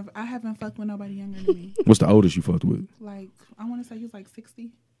 Never. I haven't fucked with nobody younger than me. What's the oldest you fucked with? Like I want to say he was like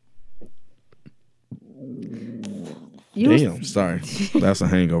 60. Damn, sorry. That's a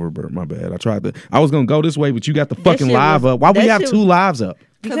hangover, Bert. My bad. I was gonna go this way, but you got the fucking shit live was- up. Why we that have shit 2 lives up?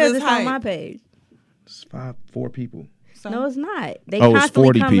 Because it's it's hype. on my page. It's 4 people. So, No, it's not. They Oh, it's constantly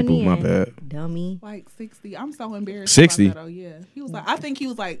 40 coming people. in. My bad. Dummy. like 60. I'm so embarrassed. 60? About that, oh yeah. He was like. I think he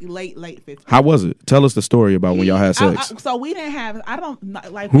was like late 50. How was it? Tell us the story about when y'all had sex. So we didn't have.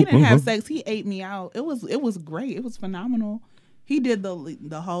 We didn't have sex. He ate me out. It was great. It was phenomenal. He did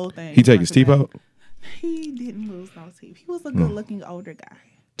the whole thing. He take his teeth out? He didn't lose no teeth. He was a good looking older guy.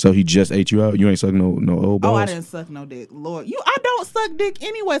 So he just ate you out? You ain't sucking no old balls? Oh, I didn't suck no dick. Lord, I don't suck dick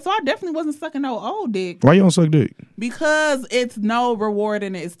anyway, so I definitely wasn't sucking no old dick Why you don't suck dick? because it's no reward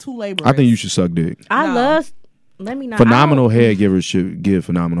in it. It's too laborious. I think you should suck dick. I No. love. Let me not. Phenomenal head givers should give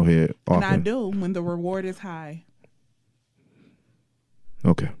phenomenal head And I often. do when the reward is high.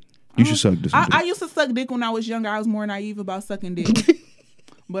 Okay. You should suck this. I used to suck dick when I was younger. I was more naive about sucking dick.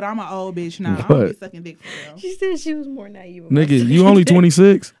 But I'm an old bitch now. I don't What? be sucking dick for real. She said she was more naive. about Nigga, sucking you only dick.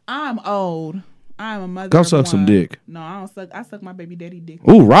 26? I'm old. I'm a mother. Go of suck some one. dick. No, I don't suck. I suck my baby daddy dick.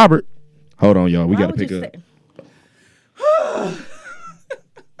 Ooh, Robert. Hold on, y'all. We Why got to would pick you up. say-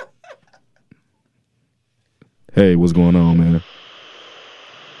 Hey, what's going on, man?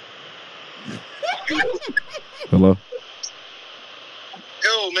 Hello?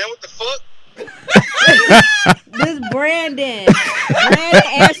 Yo, man, what the fuck? This Brandon. Brandon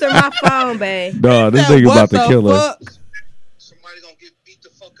answer my phone, babe. Dog, this Said, nigga "What about to the kill us. fuck?" Somebody gonna get beat the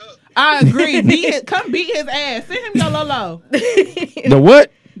fuck up. I agree. Come beat his ass. Send him your Lolo. The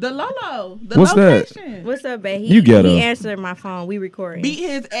what? The Lolo. The What's that? location. What's up, babe? You get He her. answered my phone. We recording. Beat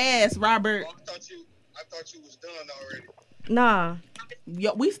his ass, Robert. Oh, I thought you was done already. Nah.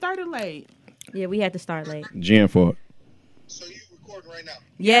 Yo, we started late. Yeah, we had to start late. Jen fought. So you recording right now?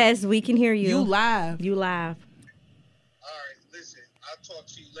 Yes, we can hear you. You live. You live. All right, listen. I'll talk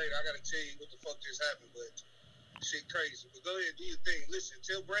to you later. I gotta tell you what the fuck just happened, but shit crazy. But go ahead, do your thing. Listen,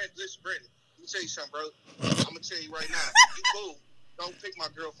 Brandon. Let me tell you something, bro. I'm gonna tell you right now. You cool. Don't pick my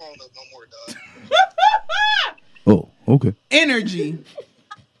girl phone up no more, dog. Oh, okay. Energy.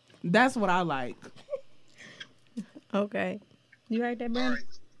 That's what I like. Okay. You heard that, All Brandon?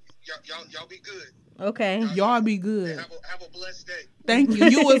 right, y'all be good. Okay. Y'all be good. Have a blessed day. Thank you.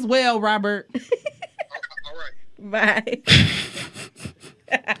 You as well, Robert. All right. Bye.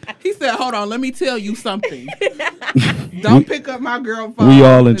 He said, hold on, let me tell you something. Don't pick up my girl phone. We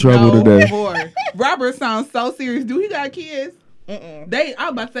all in trouble today. Boy. Robert sounds so serious. Do he got kids? I was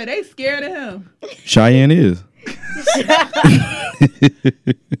about to say, they scared of him. Cheyenne is.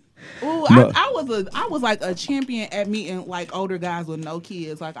 Ooh, No. I was like a champion at meeting like older guys with no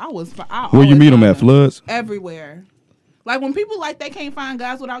kids. Like I Where you always meet them find at Floods? Everywhere. Like when people like they can't find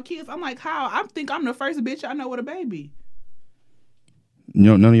guys without kids, I'm like, how? I think I'm the first bitch I know with a baby. You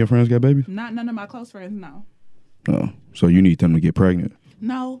know, none of your friends got babies? Not none of my close friends, no. Oh, so you need them to get pregnant.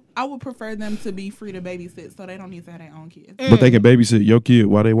 No, I would prefer them to be free to babysit so they don't need to have their own kids. But they can babysit your kid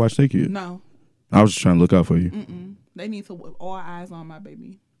while they watch their kid. No, I was just trying to look out for you. they need to all eyes on my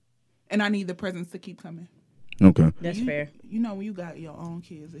baby. And I need the presents to keep coming. Okay. That's fair. You know when you got your own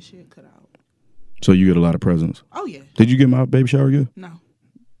kids, the shit cut out. So you get a lot of presents. Oh yeah. Did you get my baby shower gift? No.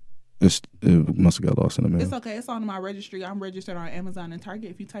 It must have got lost in the mail. It's okay. It's on my registry. I'm registered on Amazon and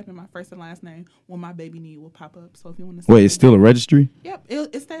Target. If you type in my first and last name, what my baby need will pop up. So if you want to Wait, it's still a registry? Yep.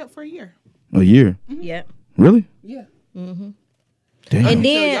 It stay up for a year. A year? Yep. Really? Yeah. Damn. And Until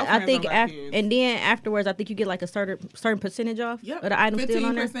then your I friends think don't like kids. and then afterwards I think you get like a certain percentage off Yep. of the items still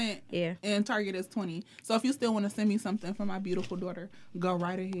on there. 15%. Yeah. And Target is 20. So if you still want to send me something for my beautiful daughter, go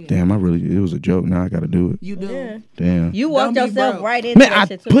right ahead. Damn, it was a joke. Now I got to do it. You do. Yeah. Damn. You walked Don't be yourself broke. right into Man, that I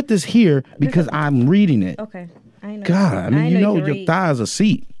shit too. put this here because I'm reading it. Okay. I ain't know. God, I mean, ain't you know can your read. thigh is a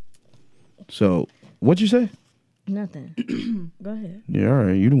seat. So, what'd you say? Nothing. Go ahead. Yeah, all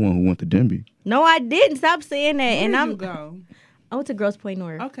right. You the one who went to Denby. No, I didn't. Stop saying that. Where and did I'm you go? I went to Grosse Pointe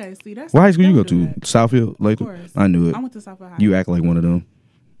North. Okay, see that's What high school you go don't do to? that. Southfield, Latham? course. I knew it. I went to Southfield High. You act like one of them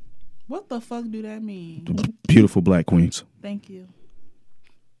What the fuck do that mean? beautiful black queens. Thank you.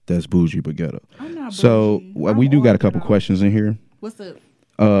 That's bougie but ghetto. I'm not So bougie. we I'm do got all a couple ghetto. questions in here. What's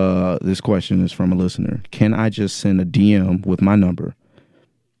up? This question is from a listener. Can I just send a DM with my number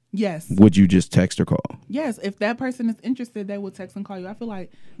Yes. would you just text or call? Yes, if that person is interested, they will text and call you. I feel like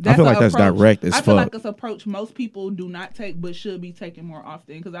I feel like that's approach- direct as I feel fuck. like it's an approach most people do not take, but should be taken more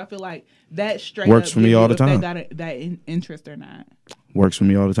often. Because I feel like that straight Works up for me gives all you the if they time. got interest or not. Works for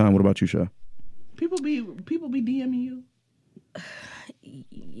me all the time. What about you, Sha? People be DMing you.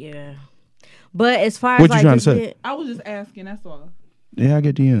 Yeah. But as far What as you like trying to just say? being- I was just asking. That's all. Yeah, I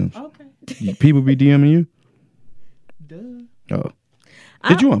get DMs. Okay. People be DMing you? Duh. Oh.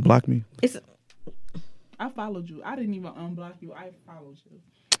 Did you unblock me? it's I followed you. I didn't even unblock you. I followed you.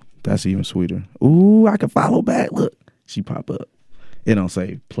 That's even sweeter. Ooh, I can follow back. Look, she pop up. It don't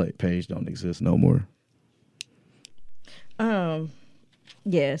say page don't exist no more.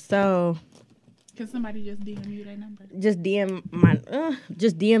 yeah, so Can somebody just DM you their number? just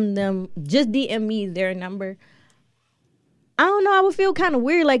DM me their number. I don't know, I would feel kind of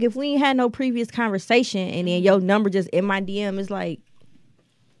weird like if we ain't had no previous conversation and then your number just in my DM is like,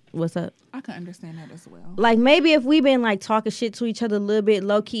 what's up? I can understand that as well. Like maybe if we been like talking shit to each other a little bit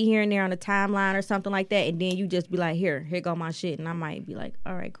low key here and there on the timeline or something like that, and then you just be like, here go my shit, and I might be like,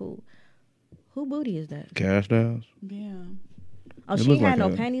 all right, cool. Who booty is that? Cash Dolls? Yeah. Oh, It she look ain't had like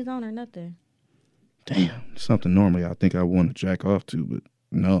no a- panties on or nothing. Damn, something normally I think I want to jack off to, but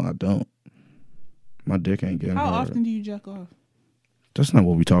no, I don't. My dick ain't getting How hard. often do you jack off? That's not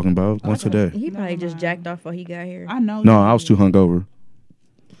what we talking about. Once a day. He probably Never just mind. jacked off before he got here. I know. No, you I was do. too hungover.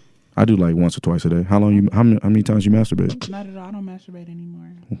 I do like once or twice a day. How many times you masturbate? Not at all. I don't masturbate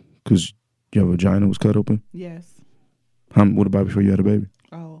anymore. Because your vagina was cut open? Yes. What about before you had a baby?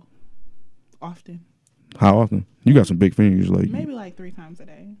 Oh. Often. How often? You got some big fingers. Like, Maybe like 3 times a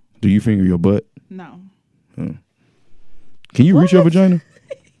day. do you finger your butt? No. Can you reach your vagina?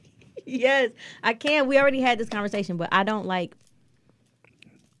 Yes, I can. We already had this conversation, but I don't like.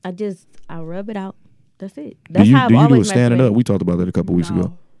 I rub it out. That's it. That's do you how I've do always it standing masturbated. up? We talked about that a couple weeks ago.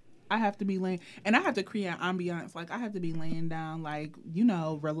 No. I have to be laying, and I have to create ambiance. Like I have to be laying down, like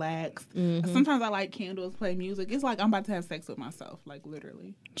relaxed. Mm-hmm. Sometimes I like candles, play music. It's like I'm about to have sex with myself, like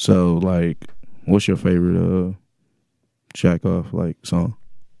literally. So, like, what's your favorite jack off like song?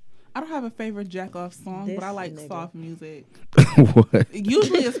 I don't have a favorite jack off song, This but I like nigga. soft music. What?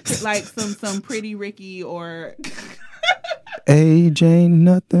 Usually it's like some Pretty Ricky or Age ain't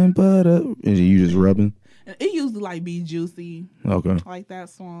nothing but a. Is you just rubbing? it usually like Be Juicy, Okay. like that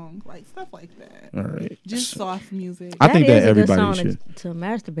song, like stuff like that. All right. Just soft music. I think that is a good everybody song should. to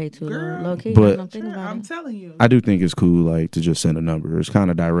masturbate to, Girl. low key. But- I'm thinking Sure, about I'm it. telling you. I do think it's cool, like, to just send a number. It's kind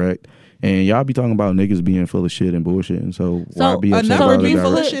of direct. And y'all be talking about niggas being full of shit and bullshit. And so why be A upset number about be it full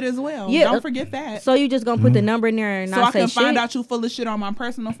of direct? shit as well. Yeah, Don't forget that. So you just gonna put the number in there and So not I say can shit? find out you full of shit on my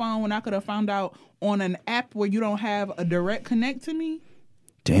personal phone when I could have found out on an app where you don't have a direct connect to me.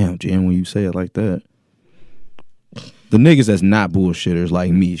 Damn, Jen, when you say it like that. The niggas that's not bullshitters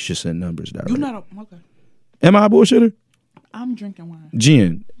like me should send numbers direct. You not a, okay. Am I a bullshitter? I'm drinking wine.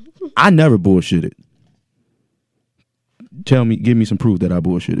 Jen, I never bullshitted. Give me some proof that I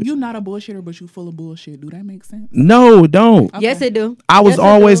bullshitted. You not a bullshitter, but you full of bullshit. Do that make sense? No, don't. Okay. Yes, it do. I was Yes, it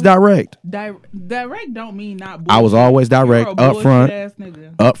always do. direct. Direct don't mean not bullshit. I was always direct, You're a up front. bullshit ass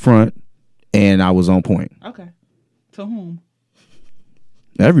nigga. Up front, and I was on point. Okay. To whom?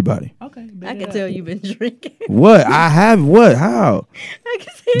 Everybody. Okay. bet I it can up. tell you've been drinking. What? I have what? How? I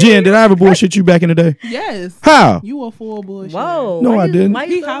can see. Jen, did I ever bullshit you back in the day? Yes. How? You a full bullshit. Whoa. No, why I you- didn't. Why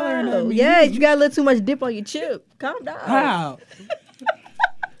you He so hollering at loud? me. Yeah, you got a little too much dip on your chip. Calm down. How?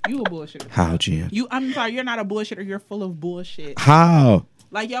 You a bullshitter. How, Jen? I'm sorry, you're not a bullshitter. You're full of bullshit. How?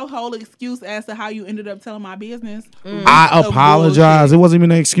 Like your whole excuse as to how you ended up telling my business. I reeked of apologize. bullshit. It wasn't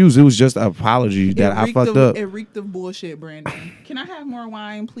even an excuse. It was just an apology that I reeked fucked of, up. It reeked of bullshit, Brandon. Can I have more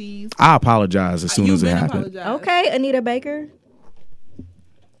wine, please? I apologize as soon You've as it been happened. apologized. Okay, Anita Baker.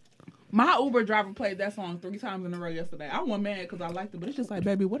 My Uber driver played that song 3 times in a row yesterday. I wasn't mad because I liked it, but it's just like,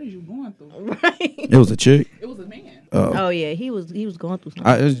 baby, what are you going through? Right. It was a chick. It was a man. Oh yeah, he was going through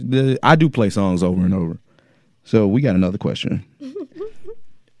something. I do play songs over and over. So we got another question.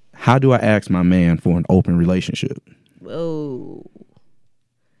 How do I ask my man for an open relationship? Whoa.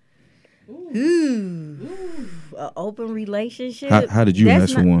 Ooh. An open relationship. How did you That's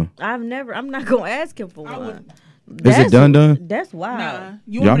ask for one? I'm not gonna ask him for I one. would- Is it done? That's wild. Nah.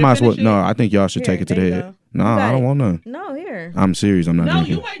 You Y'all want me might to as well. finish No, it? I think y'all should Here, take it to there the you head. go. No, You got I don't it. want none. No, here. I'm serious. I'm not No,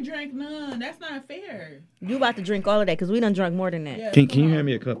 drinking. you ain't drank none. That's not fair. You about to drink all of that because we done drunk more than that. Yeah, Can come you on. hand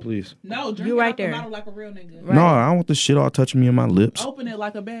me a cup, please? No, drink You it right out the there. bottle like a real nigga. Right. No, I don't want this shit all touching me in my lips. Open it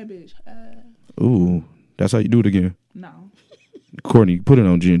like a bad bitch. Ooh, that's how you do it again. No. Courtney, put it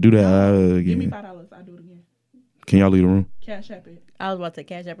on Jen. Do that Give me again. $5. I'll do it again. Can y'all leave the room? Cash App it. I was about to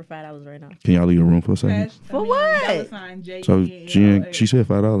cash up for $5 right now. Can y'all leave the room for a second? Cash, For what? So Jen, she said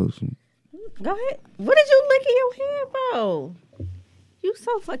 $5. Go ahead. What did you lick in your hand, bro? You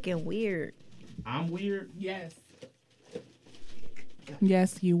so fucking weird. I'm weird. Yes.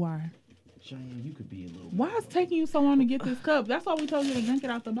 Yes, you are. Cheyenne, you could be a little. Why is it taking you so long to get this cup? That's why we told you to drink it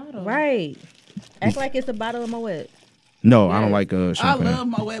out the bottle. Right. Act like it's a bottle of Moet. No, I don't like I champagne. love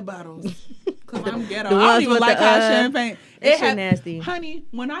my wet bottles. Because I'm ghetto. The I don't ones even with like the, hot champagne. that shit nasty. Honey,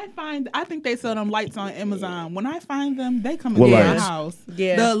 when I think they sell them lights on Amazon. When I find them, they come What into my lights? house.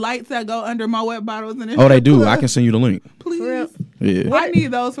 Yeah. The lights that go under my wet bottles. And Oh, they do. I can send you the link. Please. For real? Yeah. I need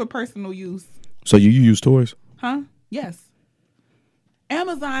those for personal use. So you use toys? Huh? Yes.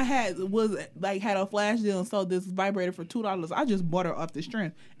 Amazon had a flash deal and sold this vibrator for $2. I just bought it off the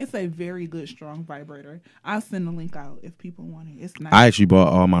strength. It's a very good, strong vibrator. I'll send the link out if people want it. It's nice. I actually bought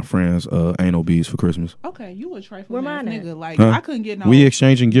all my friends anal beads for Christmas. Okay, you a trifling Where mine at? nigga. Like Huh? I couldn't get no. We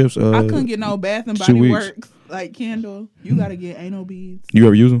exchanging gifts. I couldn't get no Bath and 2 Body weeks. Works like candle. You gotta get anal beads. You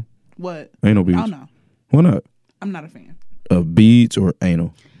ever use them? What? Anal beads. Oh no, Why not? I'm not a fan. Beads or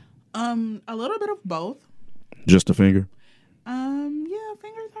anal? A little bit of both. Just a finger? Yeah,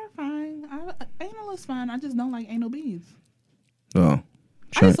 fingers are fine. Anal is fine. I just don't like anal beads. Oh.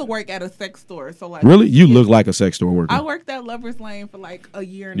 I used to work at a sex store, so like. Really? You look like a sex store worker. I worked at Lover's Lane for like a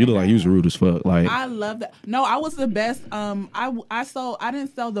year. You look like you was rude as fuck. Like I love that. No, I was the best. I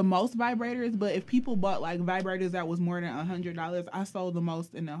didn't sell the most vibrators, but if people bought like vibrators that was more than $100, I sold the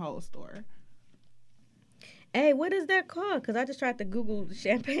most in the whole store. Hey, what is that called? Because I just tried to Google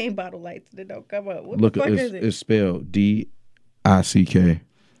champagne bottle lights and it don't come up. What look, the fuck is it? it's spelled DICK.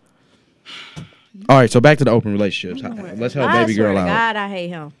 All right, so back to the open relationships. Let's help baby girl out. God, I hate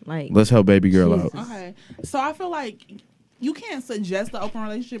him. Like, Let's help baby girl out. Okay, so I feel like you can't suggest the open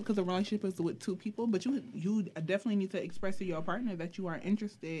relationship because the relationship is with two people, but you definitely need to express to your partner that you are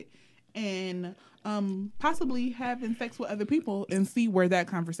interested in possibly having sex with other people and see where that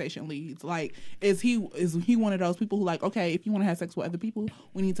conversation leads. Like, is he one of those people who like, okay, if you want to have sex with other people,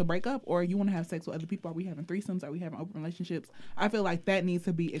 we need to break up, or you want to have sex with other people? Are we having threesomes? Are we having open relationships? I feel like that needs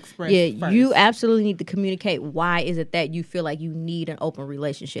to be expressed. yeah, first. you absolutely need to communicate why is it that you feel like you need an open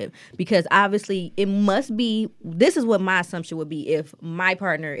relationship, because obviously it must be. This is what my assumption would be. If my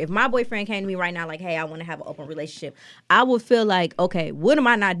boyfriend came to me right now like, hey, I want to have an open relationship, I would feel like, okay, what am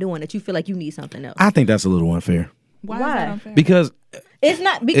I not doing that you feel like you need something else? I think that's a little unfair. Why? Is that unfair? Because It's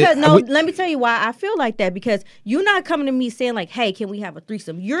not because let me tell you why I feel like that, because you're not coming to me saying like, hey, can we have a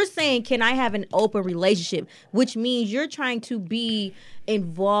threesome? You're saying, can I have an open relationship? Which means you're trying to be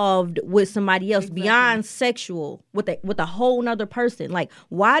involved with somebody else beyond sexual with a whole nother person. Like,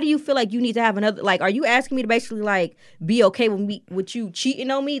 why do you feel like you need to have another, like, are you asking me to basically like be okay with you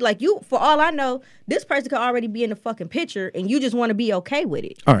cheating on me? Like, you, for all I know, this person could already be in the fucking picture and you just want to be okay with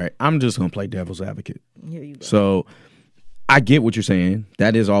it. all right, I'm just gonna play devil's advocate. Here you go. So I get what you're saying.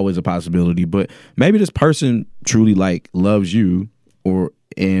 That is always a possibility, but maybe this person truly like loves you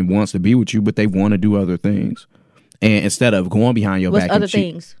and wants to be with you, but they want to do other things. And instead of going behind your What's back other and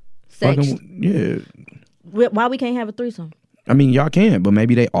cheat, things? Sex. yeah. Why we can't have a threesome? I mean, y'all can, but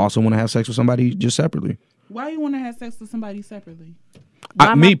maybe they also want to have sex with somebody just separately. Why you want to have sex with somebody separately?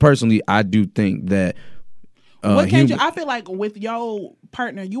 Me personally, I do think that. What can't you? I feel like with your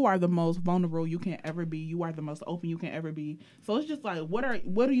partner, you are the most vulnerable you can ever be. You are the most open you can ever be. So it's just like, what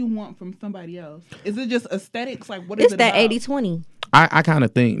do you want from somebody else? Is it just aesthetics? Like, what is It's it that about? 80-20. I kind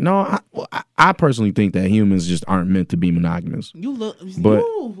of think I personally think that humans just aren't meant to be monogamous. You look, But-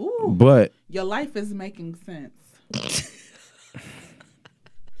 But your life is making sense.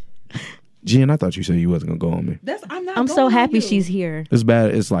 Jen, I thought you said you wasn't gonna go on me. I'm so happy she's here. It's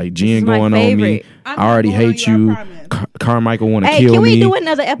bad. It's like Jen is my going on me. favorite. I'm I already not going hate on you, you. I promise. Carmichael want to Hey, kill can we me. do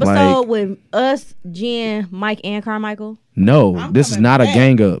another episode Like, with us, Jen, Mike, and Carmichael? no, I'm this is coming not a back.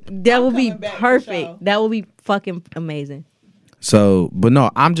 gang up. That would be coming back for perfect. sure. That would be fucking amazing. So, but no,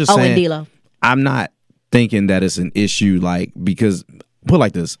 I'm just Oh, and saying. D-Lo. I'm not thinking that it's an issue, like, because put it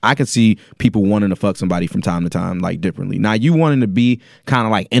like this, I could see people wanting to fuck somebody from time to time, like, differently. Now, you wanting to be kind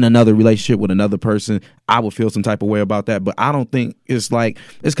of like in another relationship with another person, I would feel some type of way about that, but I don't think it's kind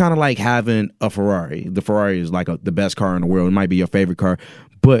of like having a Ferrari. The Ferrari is like the best car in the world. It might be your favorite car,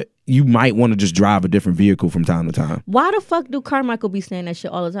 but you might want to just drive a different vehicle from time to time. Why the fuck do Carmichael be saying that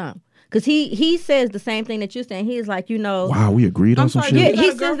shit all the time? Because he says the same thing that you're saying. He's like, Wow, we agreed on I'm some sorry, shit. yeah,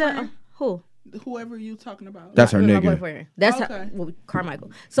 You he got a says that. girlfriend? Who? Whoever you talking about. That's her My nigga. boyfriend. That's Okay.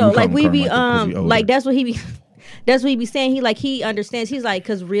 Carmichael. So You call like him we be Carmichael 'cause he older. like that's what he be that's what he be saying. He understands. He's like,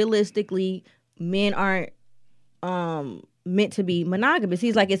 because realistically, men aren't meant to be monogamous.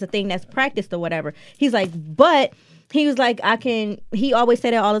 He's like, it's a thing that's practiced or whatever. He's like, but he was like, he always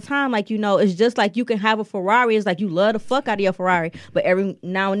said it all the time, like, you know, it's just like you can have a Ferrari. It's like you love the fuck out of your Ferrari. But every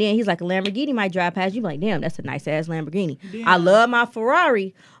now and then, he's like, a Lamborghini might drive past you. Be like, damn, that's a nice ass Lamborghini. Damn. I love my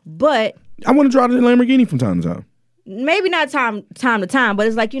Ferrari, but I want to drive the Lamborghini from time to time. Maybe not time to time, but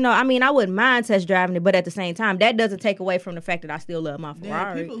it's like, you know, I mean, I wouldn't mind test driving it, but at the same time, that doesn't take away from the fact that I still love my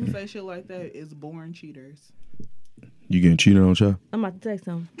Ferrari. People who say shit like that is born cheaters. You getting cheated on, Sha? I'm about to text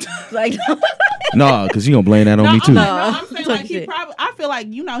him. Like, no, because he gonna blame that on me too. I'm saying like he probably. I feel like,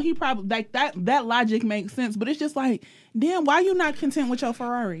 you know, he probably like that logic makes sense, but it's just like, damn, why you not content with your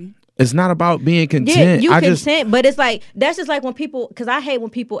Ferrari? It's not about being content. Yeah, you content, but it's like, that's just like when people, because I hate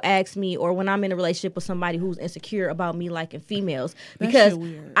when people ask me, or when I'm in a relationship with somebody who's insecure about me liking females, because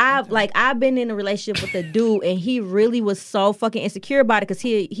I've been in a relationship with a dude and he really was so fucking insecure about it, because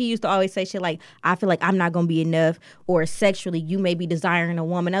he used to always say shit like, I feel like I'm not gonna be enough, or sexually you may be desiring a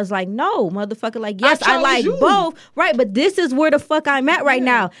woman. I was like, no, motherfucker, like, yes, I like you. Both, right? But this is where the fuck I'm at right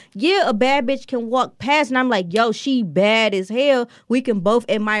now. Yeah, a bad bitch can walk past and I'm like, yo, she bad as hell. We can both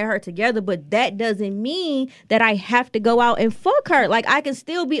admire her together, but that doesn't mean that I have to go out and fuck her. Like, I can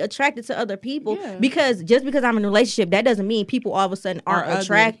still be attracted to other people, because just because I'm in a relationship, that doesn't mean people all of a sudden aren't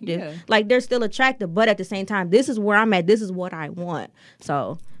attractive. Yeah. Like, they're still attractive, but at the same time, this is where I'm at. This is what I want.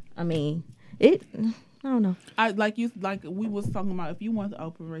 So, I mean, I don't know. Like we was talking about, if you want the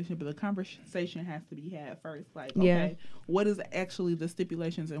open relationship, the conversation has to be had first. Like, okay, what is actually the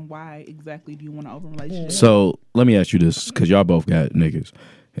stipulations and why exactly do you want an open relationship? So let me ask you this, because y'all both got niggas.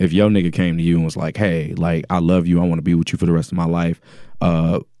 If your nigga came to you and was like, hey, like, I love you, I want to be with you for the rest of my life,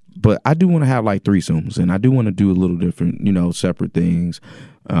 but I do want to have like threesomes, and I do want to do a little different, you know, separate things.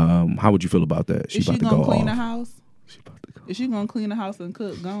 How would you feel about that? Is she gonna clean the house? Is she gonna clean the house and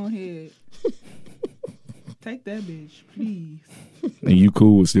cook? Go ahead. Take that bitch, please. And you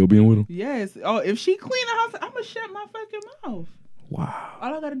cool with still being with him? Yes. Oh, if she clean the house, I'm gonna shut my fucking mouth. Wow.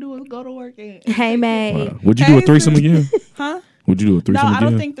 All I gotta do is go to work and hey, man. Wow. Would you do a threesome again? Huh? Would you do a threesome again? No, I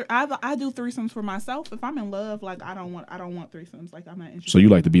don't think I do threesomes for myself. If I'm in love, like, I don't want threesomes. Like, I'm not interested. So you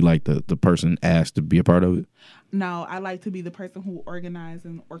like to be like the person asked to be a part of it? No, I like to be the person who organizes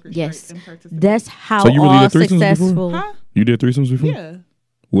and orchestrates and participates. That's how so you really did threesomes successful. Before? Huh? You did threesomes before? Yeah.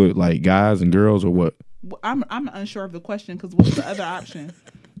 With like guys and girls or what? I'm unsure of the question, because what's the other option?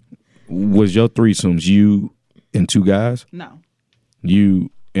 Was your threesomes you and two guys? No.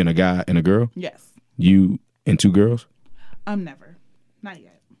 You and a guy and a girl? Yes. You and two girls? Never. Not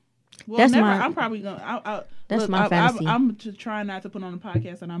yet. Well, that's never. My, I'm probably gonna. That's my fantasy. I'm just trying not to put on a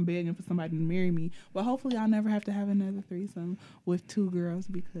podcast and I'm begging for somebody to marry me. But hopefully, I'll never have to have another threesome with two girls,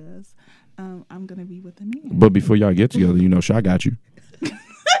 because I'm gonna be with a man. But before y'all get together, you know, Sha got you.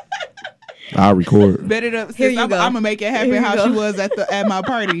 I'll record. Bet it up. I'm gonna make it happen how she was at my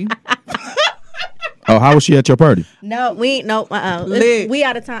party. Oh, how was she at your party? No, we ain't. No, we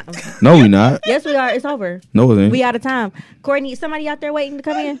out of time. No, we not. Yes, we are. It's over. No, it ain't. We out of time. Courtney, somebody out there waiting to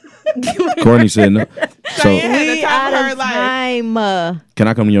come in? Courtney said no. So we out of time. Can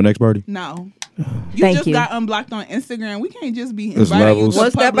I come to your next party? No. You just got unblocked on Instagram. We can't just be inviting you to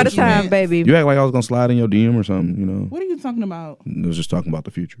one step at a time, baby. You act like I was gonna slide in your DM or something, you know. What are you talking about? I was just talking about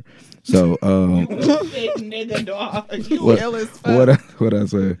the future. So nigga dog. You ill as fuck. What I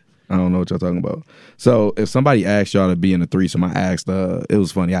say? I don't know what y'all talking about. So if somebody asked y'all to be in a threesome, I asked, it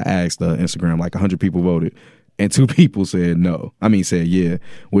was funny, I asked Instagram, like 100 people voted, and 2 people said no. I mean, said yeah.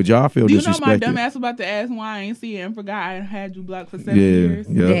 Would y'all feel disrespected? Do you know my dumb ass about to ask why I ain't see it and forgot I had you blocked for 7 years?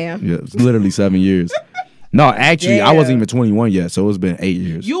 Damn. Yeah, it's literally 7 years. No, actually, I wasn't even 21 yet, so it's been 8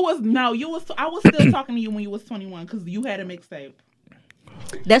 years. I was still talking to you when you was 21, because you had a mixtape.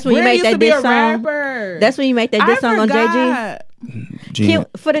 That's when you made that diss song. That's when you made that diss song on JG.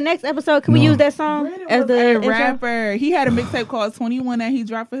 For the next episode, can we use that song as the rapper? He had a mixtape called 21 that he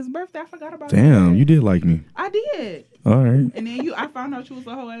dropped for his birthday. I forgot about that. Damn, you did like me. I did. All right. And then I found out you was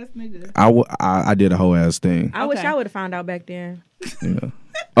a whole ass nigga. I did a whole ass thing. I wish I would have found out back then. Yeah.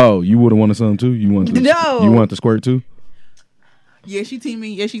 Oh, you would have wanted something too? You want the squirt too? Yeah, she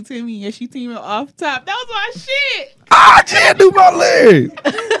teaming. Yeah, she teaming. Yeah, she teaming off top. That was my shit. I can't do my leg.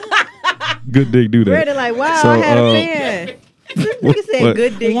 Good dick, do that. Brandon, like, wow, I had a fan. Nigga said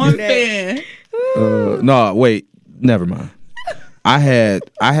good dick, one do that. fan. No, wait, never mind. I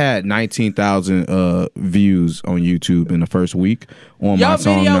had 19,000 views on YouTube in the first week on my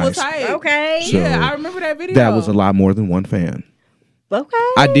song. Your video Nice. was hype. Okay. So yeah, I remember that video. That was a lot more than one fan. Okay.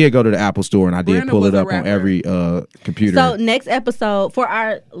 I did go to the Apple store and I did Brandon pull it was a up on rapper. every computer. So next episode, for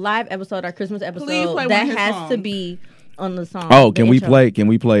our live episode, our Christmas Please episode, play that one of his has songs. to be on the song. Oh, the can we intro. play? Can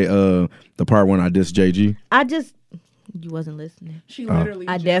we play the part when I diss JG? You wasn't listening. She literally.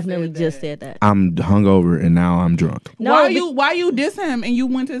 I just definitely said just that. said that. I'm hungover and now I'm drunk. No, Why you diss him and you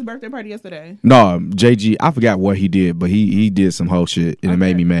went to his birthday party yesterday? No, JG, I forgot what he did, but he did some whole shit and it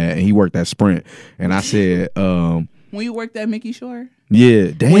made me mad. And he worked at Sprint, and I said, When you worked at Mickey Shore?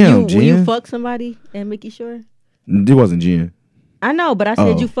 yeah, damn, when Jen. you fuck somebody at Mickey Shore? It wasn't Jen. I know, but I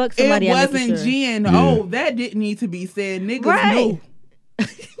said you fucked somebody It at Mickey wasn't Shore. Jen. Yeah. Oh, that didn't need to be said. Niggas Right.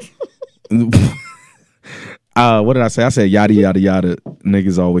 knew. What did I say? I said yada yada yada.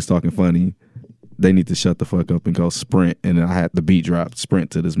 Niggas always talking funny. They need to shut the fuck up and go Sprint. And then I had the beat drop Sprint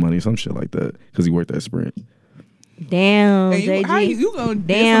to this money, some shit like that, because he worked at Sprint. Damn, And JG. how you gonna diss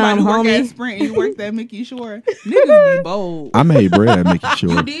Damn, somebody who work at homie. Sprint and you worked at Mickey Shore? Niggas be bold. I made bread at Mickey Shore.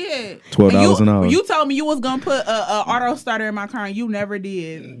 You did. $12 an hour. You told me you was gonna put a auto starter in my car and you never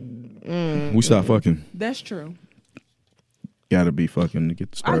did. We stopped fucking. That's true. Gotta be fucking to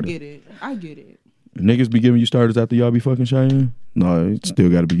get started. I get it. Niggas be giving you starters after y'all be fucking Cheyenne? No, it still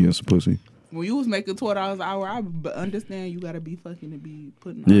gotta be getting some pussy. When you was making $12 an hour, I understand you gotta be fucking to be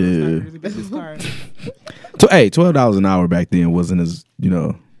putting Yeah. auto starters to get this car. Hey, $12 an hour back then wasn't as,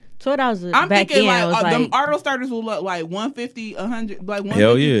 $12 I'm back thinking then was them like auto starters will look like 150, 100, like 150.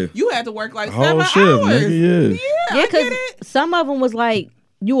 Hell yeah. You had to work like Whole 7 shift, hours. nigga, yeah. I yeah, get because it. some of them was like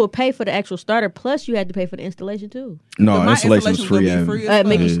you would pay for the actual starter plus you had to pay for the installation too. No, But my installation was installation's free. gonna be At, free as At fuck.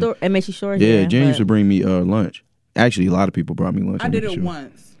 Mickey Yeah. Store, at Mickey Shore. yeah, Jen used but- to bring me lunch. Actually, a lot of people brought me lunch. I at did Mickey it Shore.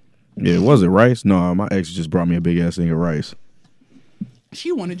 once. Yeah, was it rice? No, my ex just brought me a big ass thing of rice.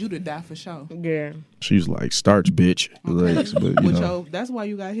 She wanted you to die for sure. Yeah. She was like, starch, bitch. Legs, but, you With know. your, that's why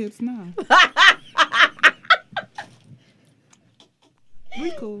you got hits now.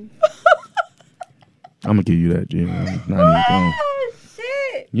 We cool. I'm gonna give you that, Jen. I'm not even going. Oh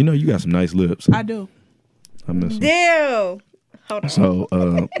shit! You know, you got some nice lips. I do. I miss them. Damn. Hold on. So,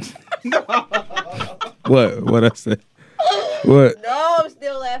 what I said? What? No, I'm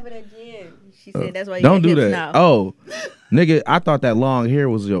still laughing at Jen. She said that's why you Don't got do hips that. now. Oh, nigga, I thought that long hair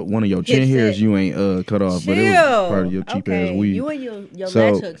was one of your chin Hip hairs set. you ain't cut off, but it was part of your cheap okay. ass weave. You and your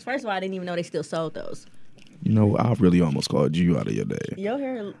So- latch hooks. First of all, I didn't even know they still sold those. You know, I really almost called you out of your day. Your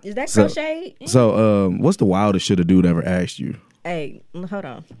hair is that So- crochet? So, what's the wildest shit a dude ever asked you? Hey, hold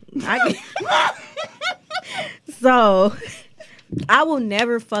on. So, I will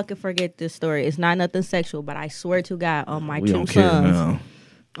never fucking forget this story. It's not nothing sexual, but I swear to God, on my We two don't care sons, now.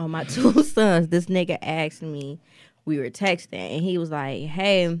 on my two sons, this nigga asked me. We were texting, and he was like,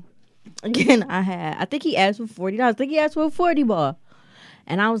 "Hey, again, I think he asked for $40. I think he asked for a 40 ball,"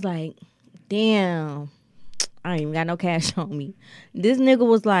 and I was like, "Damn." I ain't even got no cash on me. This nigga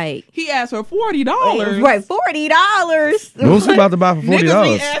was like, He asked for $40. right, $40. What was he about to buy for $40? Niggas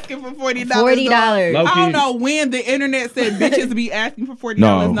be asking for $40. $40. dog. I don't know when the internet said bitches be asking for $40.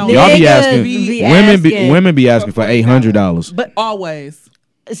 No, No, y'all be Niggas asking. be Women be asking for $800. But always.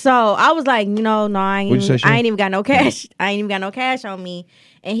 so I was like, no, I What'd you say, ain't, Shay? I ain't even got no cash. I ain't even got no cash on me.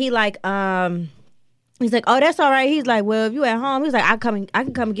 And he like, he's like, oh, that's all right. He's like, well, if you at home, he's like, I can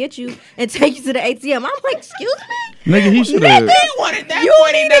come and get you and take you to the ATM. I'm like, excuse me? Nigga, he should He have. wanted that You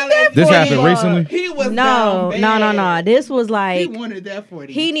needed that $40. This happened $40. recently? He was No. down bad. This was He like, wanted that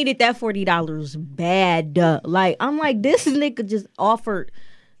 40. he needed that $40 bad. Like, I'm like, this nigga just offered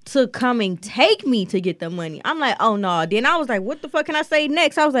to come and take me to get the money. I'm like, oh no. Then I was like, what the fuck can I say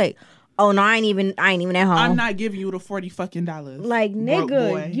next? I was like, oh no, I ain't even at home. I'm not giving you the $40 fucking dollars. Like, Broke nigga,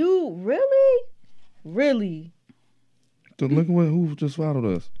 boy. you really? Look at who just followed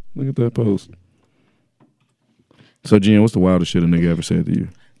us. Look at that post. So, Jen, what's the wildest shit a nigga ever said to you?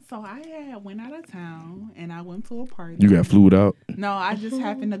 So I went out of town and I went to a party. You got flued out? No, I just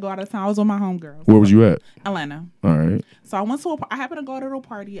happened to go out of town. I was with my homegirls. Where was you at? Atlanta. All right. So I went to I happened to go to a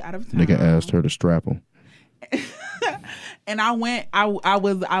party out of town. Nigga asked her to strap him. And I went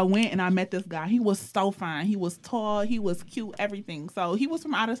and I met this guy. He was so fine. He was tall. He was cute. Everything. So he was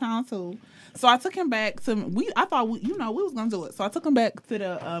from out of town too. So I took him back to I thought we was gonna do it. So I took him back to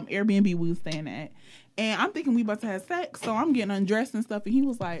the Airbnb we was staying at. And I'm thinking we about to have sex. So I'm getting undressed and stuff. And he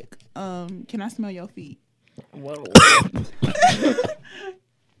was like, "Can I smell your feet?" Whoa.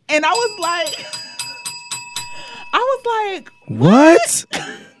 And I was like, What?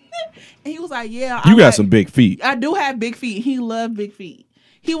 and he was like, "Yeah, You got like- some big feet. I do have big feet. He loved big feet.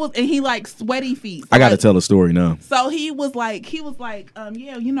 He like sweaty feet. So I got to like, tell a story now. So he was like,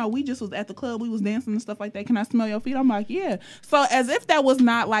 yeah, we just was at the club, we was dancing and stuff like that. Can I smell your feet? I'm like, yeah. So as if that was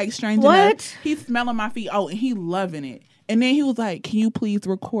not like strange What? enough, he's smelling my feet. Oh, and he loving it. And then he was like, can you please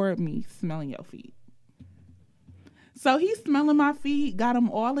record me smelling your feet? So he's smelling my feet, got them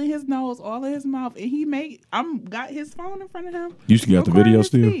all in his nose, all in his mouth, and got his phone in front of him. You still got the recording video his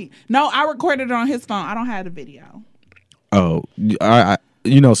still? feet. No, I recorded it on his phone. I don't have the video. Oh,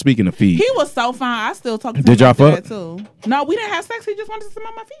 speaking of feet, He was so fine. I still talk to him Did y'all after fuck? that too. No, we didn't have sex. He just wanted to sit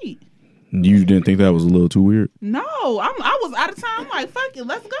on my feet. you didn't think that was a little too weird? No, I was out of time. I'm like, fuck it,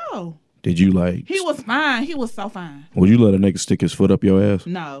 let's go. Did you like? He was fine. He was so fine. Would you let a nigga stick his foot up your ass?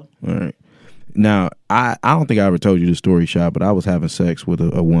 No. All right. Now, I don't think I ever told you the story, Shot, but I was having sex with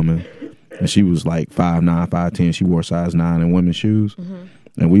a woman, and she was like 5'9", 5'10". She wore size 9 in women's shoes,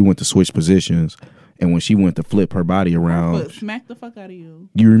 and we went to switch positions. And when she went to flip her body around, But smack the fuck out of you.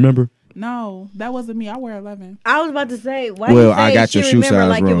 you remember? No, that wasn't me. I wear 11. I was about to say, why Well, you say I got she your shoe remember size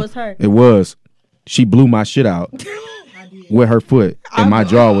like wrong. it was her? It was. She blew my shit out with her foot, and my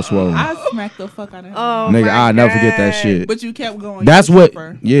jaw was swollen. I smacked the fuck out of him. Oh, Nigga, my I'll never forget that God. shit. But you kept going. That's You a what.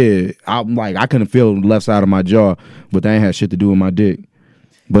 stripper. Yeah, I'm like I couldn't feel the left side of my jaw, but that ain't had shit to do with my dick.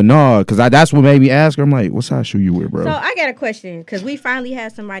 But no, because that's what made me ask her. I'm like, what size shoe you wear, bro? So I got a question because we finally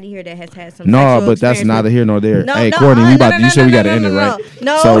had somebody here that has had some. No, sexual but that's experience neither with- here nor there. No, Hey, no, Courtney, we about. no, You no, said we no, got to no, end it, no, right?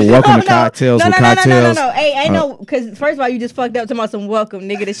 No, So welcome no, to Cocktails no, with no, Cocktails. No. Hey, ain't no, because first of all, you just fucked up talking about some welcome,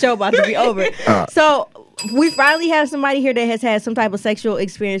 nigga. The show about to be over. So we finally have somebody here that has had some type of sexual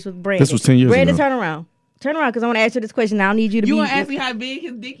experience with Brandon. This was 10 years Brandon, ago. turn around, because I want to ask you this question. I don't need you to You be. want to ask me how big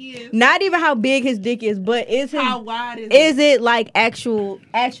his dick is? Not even how big his dick is, but is his How wide is is it like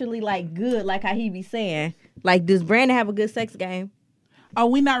actually like good, like how he be saying? Like, does Brandon have a good sex game? Oh,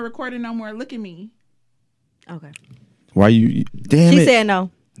 we not recording no more. Look at me. Okay. Why you? Damn She it! said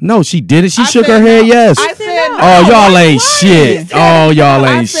no. No, she didn't. She I shook said her head. no. Yes. I said no. Oh, y'all Why you ain't lying? shit. Oh, y'all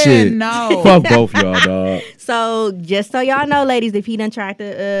I ain't said shit. no. Fuck both y'all, dog. So just so y'all know, ladies, if he done tried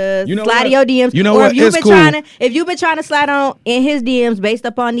to You know slide in what? your DMs, You know or what? if you've It's been cool. if you've been trying to slide on in his DMs based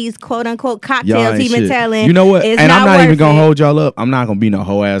upon these quote unquote Y'all cocktails ain't he been shit. telling, You know what? it's And I'm not even worth gonna it. hold y'all up. I'm not gonna be no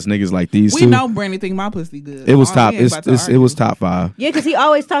hoe ass niggas like these We two. know Brandy think my pussy good. It was Oh, top. we ain't about to It was argue. top 5. Yeah, because he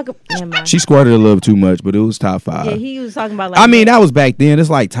always talk. Never mind. She squirted a little too much, but it was top 5. Yeah, he was talking about like. I mean, that was back then. It's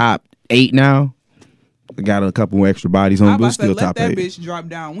like top 8 now. I got a couple extra bodies on, I'm but about it's to say, still let top that 8. bitch drop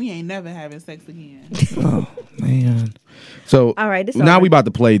down. We ain't never having sex again. Oh man. So All right, this now over. we about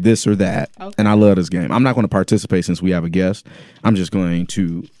to play this or that, Okay. and I love this game. I'm not going to participate since we have a guest. I'm just going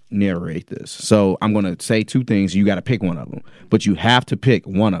to narrate this. So I'm going to say 2 things. You got to pick one of them, but you have to pick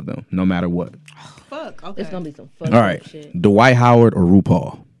one of them, no matter what. Fuck. Okay. It's gonna be some fucked All up right, shit. Dwight Howard or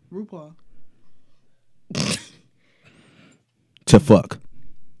RuPaul RuPaul. to fuck.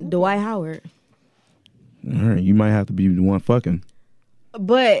 Dwight Howard. All right, you might have to be the one fucking,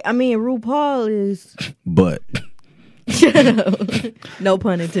 But I mean, RuPaul is but no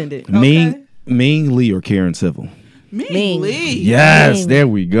pun intended. Ming Lee or Karen Civil. Ming Ming. Lee. Yes, Ming. there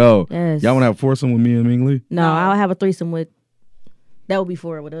we go. Yes. Y'all want to have a foursome with me and Ming Lee? No, I'll have a threesome with. That would be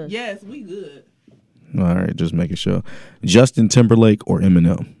 4 with us. Yes, we good. All right, just making sure. Justin Timberlake or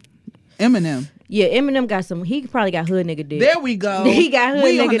Eminem? Eminem. Yeah, Eminem got some. He probably got hood nigga dick. There we go. He got hood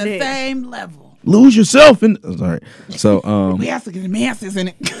we on nigga the dick. same level. Lose yourself in. Oh, sorry. So We have to get molasses in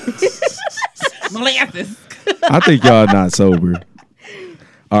it. Molasses. I think y'all not sober.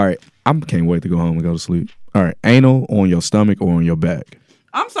 All right, I can't wait to go home and go to sleep. All right, anal on your stomach or on your back?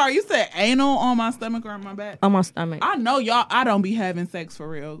 I'm sorry, you said anal on my stomach or on my back? On my stomach. I know y'all, I don't be having sex for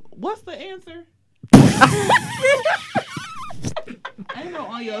real. What's the answer? Anal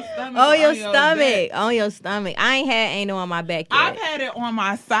on your stomach. On or your on stomach. back? On your stomach. I ain't had anal on my back yet. I've had it on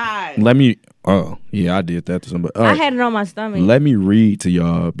my side. Let me. Oh yeah, I did that to somebody. All I right, had it on my stomach. let me read to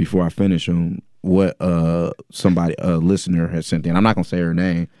y'all before I finish them what somebody a listener has sent in. I'm not gonna say her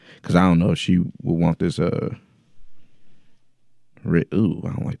name because I don't know if she would want this. Ooh, I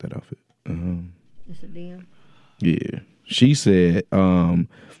don't like that outfit. It's a DM. Yeah. She said,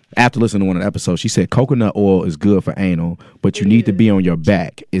 after listening to one of the episodes, she said coconut oil is good for anal, but you need to be on your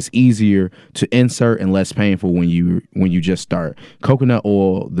back. It's easier to insert and less painful when you just start. Coconut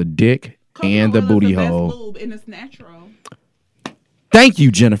oil, the dick and the Coconut oil booty is the best hole. lube and it's natural. Thank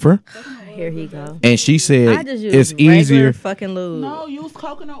you, Jennifer. Here he go. And she I said just use it's regular easier. fucking lube. No, use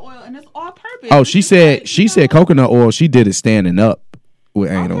coconut oil and it's all purpose. Oh, It's she just said like, she you said know, coconut oil. She did it standing up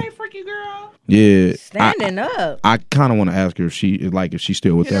with anal. Okay, freaky girl. Yeah. Standing up. I kind of want to ask her if she's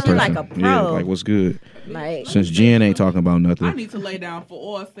still with that She person. like a pro. Yeah, like what's good? Like, Since Jen ain't talking about I nothing. need to lay down for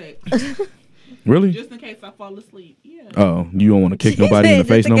all sex. Really? Just in case I fall asleep. Yeah. Oh, you don't want to kick nobody in the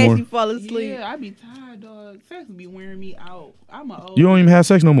face no more? You fall asleep. Yeah, I be tired, dog. Sex be wearing me out. I'm a old. You don't even have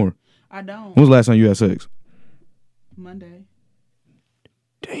sex no more. I don't. When was the last time you had sex? Monday.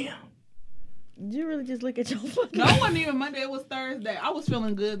 Damn. Did you really just look at your fucking... No, it wasn't even Monday. It was Thursday. I was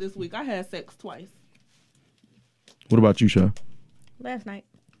feeling good this week. I had sex twice. What about you, Sha? Last night.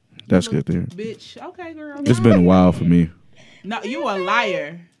 That's good there. Bitch. Okay, girl. It's been a while for me. No, you a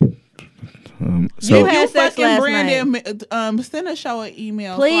liar. So You had You sex fucking last Brandon. Send a show an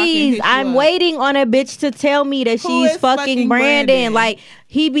email. so I can Please, hit you I'm up. waiting on a bitch to tell me that Who she's is fucking fucking Brandon. Brandon? Like,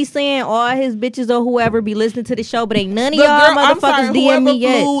 he be saying all his bitches or whoever be listening to the show, but ain't none of The y'all girl, I'm sorry, motherfuckers DM whoever me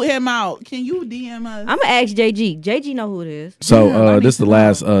yet. flew him out. Can you DM us? I'm gonna ask JG. JG know who it is. so Damn, I need this is the to know.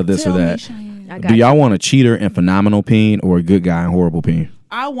 last this Tell or me, that. Cheyenne. I got Do y'all you. want a cheater and phenomenal peen or a good guy and horrible peen?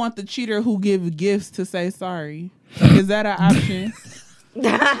 I want the cheater who give gifts to say sorry. Is that an option?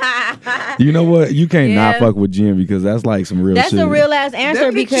 You know what? You can't not Yeah. fuck with Jen because that's like some real That's shit. a real ass answer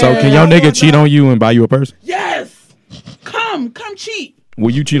Let me because So can your nigga cheat on you and buy you a purse? Yes. Come cheat.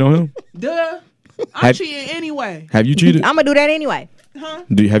 Will you cheat on him? Duh. I'm Have- cheating anyway. Have you cheated? I'm gonna do that anyway. Huh?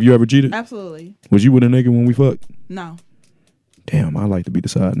 Have you ever cheated? Absolutely. Was you with a nigga when we fucked? No. Damn, I like to be the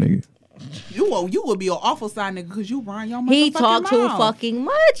side nigga. You would be an awful side nigga because you run your motherfucking He talked too mouth. fucking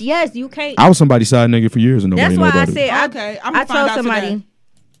much. Yes, you can't. I was somebody's side nigga for years and nobody That's knew why I about it. said Okay, I I'ma find told out somebody. today.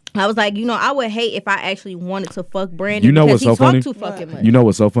 I was like, I would hate if I actually wanted to fuck Brandon. You know because what's so he funny? talked too fucking much. You know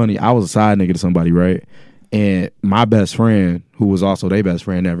what's so funny? I was a side nigga to somebody, right? And my best friend, who was also their best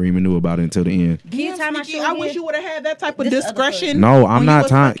friend, never even knew about it until the end. Can you Damn, tie my Sneaky, shoe I again? wish you would have had that type of This other discretion. No, when I'm you not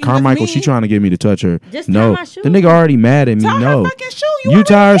was tying. fucking with Carmichael, me. she trying to get me to touch her. Just tie No, my shoe. the nigga already mad at me. Tie No, her fucking shoe. you already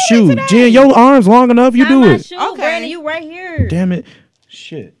tie her did it shoe. today. Jen, your arms long enough. You Tie do my it. shoe, Okay. Brandon, you right here. Damn it.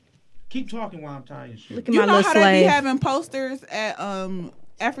 Shit. Keep talking while I'm tying your shoe. Look at You my know little how they be slave. having posters at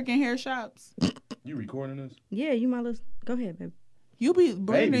African hair shops? You recording this? Yeah, you my little. Go ahead, baby. You be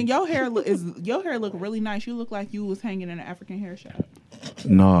Brandon, Baby. your hair look really nice. You look like you was hanging in an African hair shop.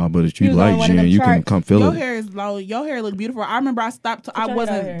 Nah, but if you You was like on one of Jen, them you can charts. come feel Your it. hair is low. Your hair look beautiful. I remember I stopped. I your hair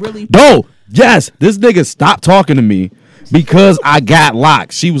wasn't here. really. No, yes, this nigga stopped talking to me because I got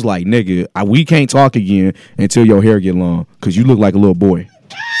locked. She was like, nigga, we can't talk again until your hair get long because you look like a little boy.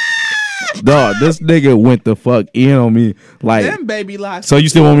 Dog, this nigga went the fuck in on me. Like, Them baby locks. So you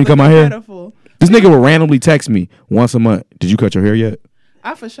still want me to cut my hair? Beautiful. this nigga would randomly text me once a month. Did you cut your hair yet?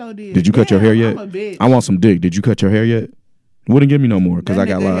 I for sure did. Did you cut your hair yet? I'm a bitch. I want some dick. Did you cut your hair yet? Wouldn't give me no more because That I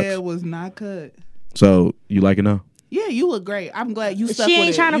got nigga locks. hair was not cut. So you like it now? Yeah, you look great. I'm glad you stuck She with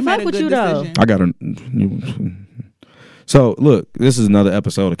ain't it. trying to You fuck made a with good you, though. decision. I got a. So look, this is another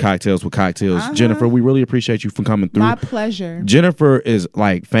episode of Cocktails with Cocktails. Jennifer, we really appreciate you for coming through. My pleasure. Jennifer is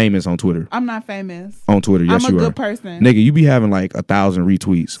like famous on Twitter. I'm not famous. On Twitter, yes, I'm a you good are. person. Nigga, you be having like 1,000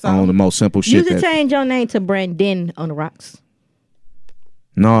 retweets So? on the most simple You shit. should That, change your name to Brandon on the rocks.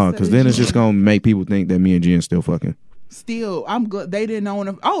 nah, because then it's just gonna make people think that me and Jen still fucking. Still, I'm good. They didn't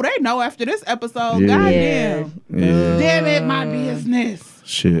know. Oh, they know after this episode. Yeah. Goddamn. Yeah. Damn it, my business.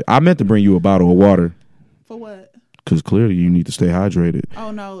 Shit, I meant to bring you a bottle of water For what? because clearly you need to stay hydrated.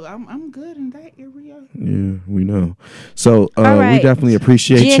 Oh no, I'm good in that area. Yeah, we know. So All we right. definitely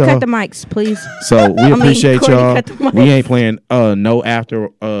appreciate Jen, y'all. cut the mics, please. So we appreciate Courtney, y'all. cut the mic. We ain't playing no after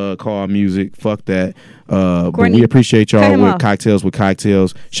call music. Fuck that. But Courtney, we appreciate cut y'all him with off. Cocktails with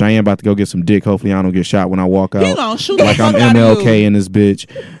Cocktails. Cheyenne about to go get some dick. Hopefully I don't get shot when I walk out. He gonna shoot like the I'm fuck out of MLK you. in this bitch.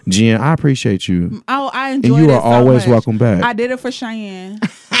 Jen, I appreciate you. Oh, I And enjoyed it you are so always much. welcome back. I did it for Cheyenne.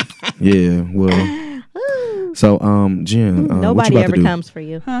 Yeah, well. So Jen, what you Nobody about ever to do? comes for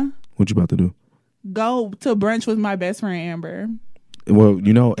you. Huh? What you about to do? Go to brunch with my best friend Amber. Well,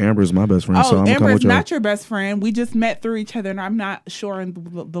 you know Amber's my best friend, so I'm gonna come Amber's with y'all. not your best friend. We just met through each other, and I'm not sure in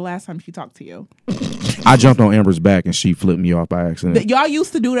the last time she talked to you. I jumped on Amber's back and she flipped me off by accident. Y'all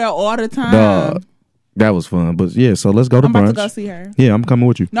used to do that all the time. Dog, that was fun. But yeah, so let's go to I'm about brunch. to go see her. Yeah, I'm coming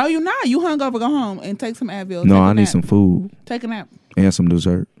with you. No, you're not. You hungover. Go home and take some Advil. No, Take a I need nap. some food Take a nap. and some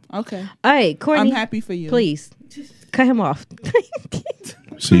dessert. Okay. All right, Courtney. I'm happy for you. Please cut him off.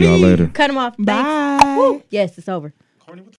 See y'all later. Cut him off. Thanks. Bye. Woo. Yes, it's over.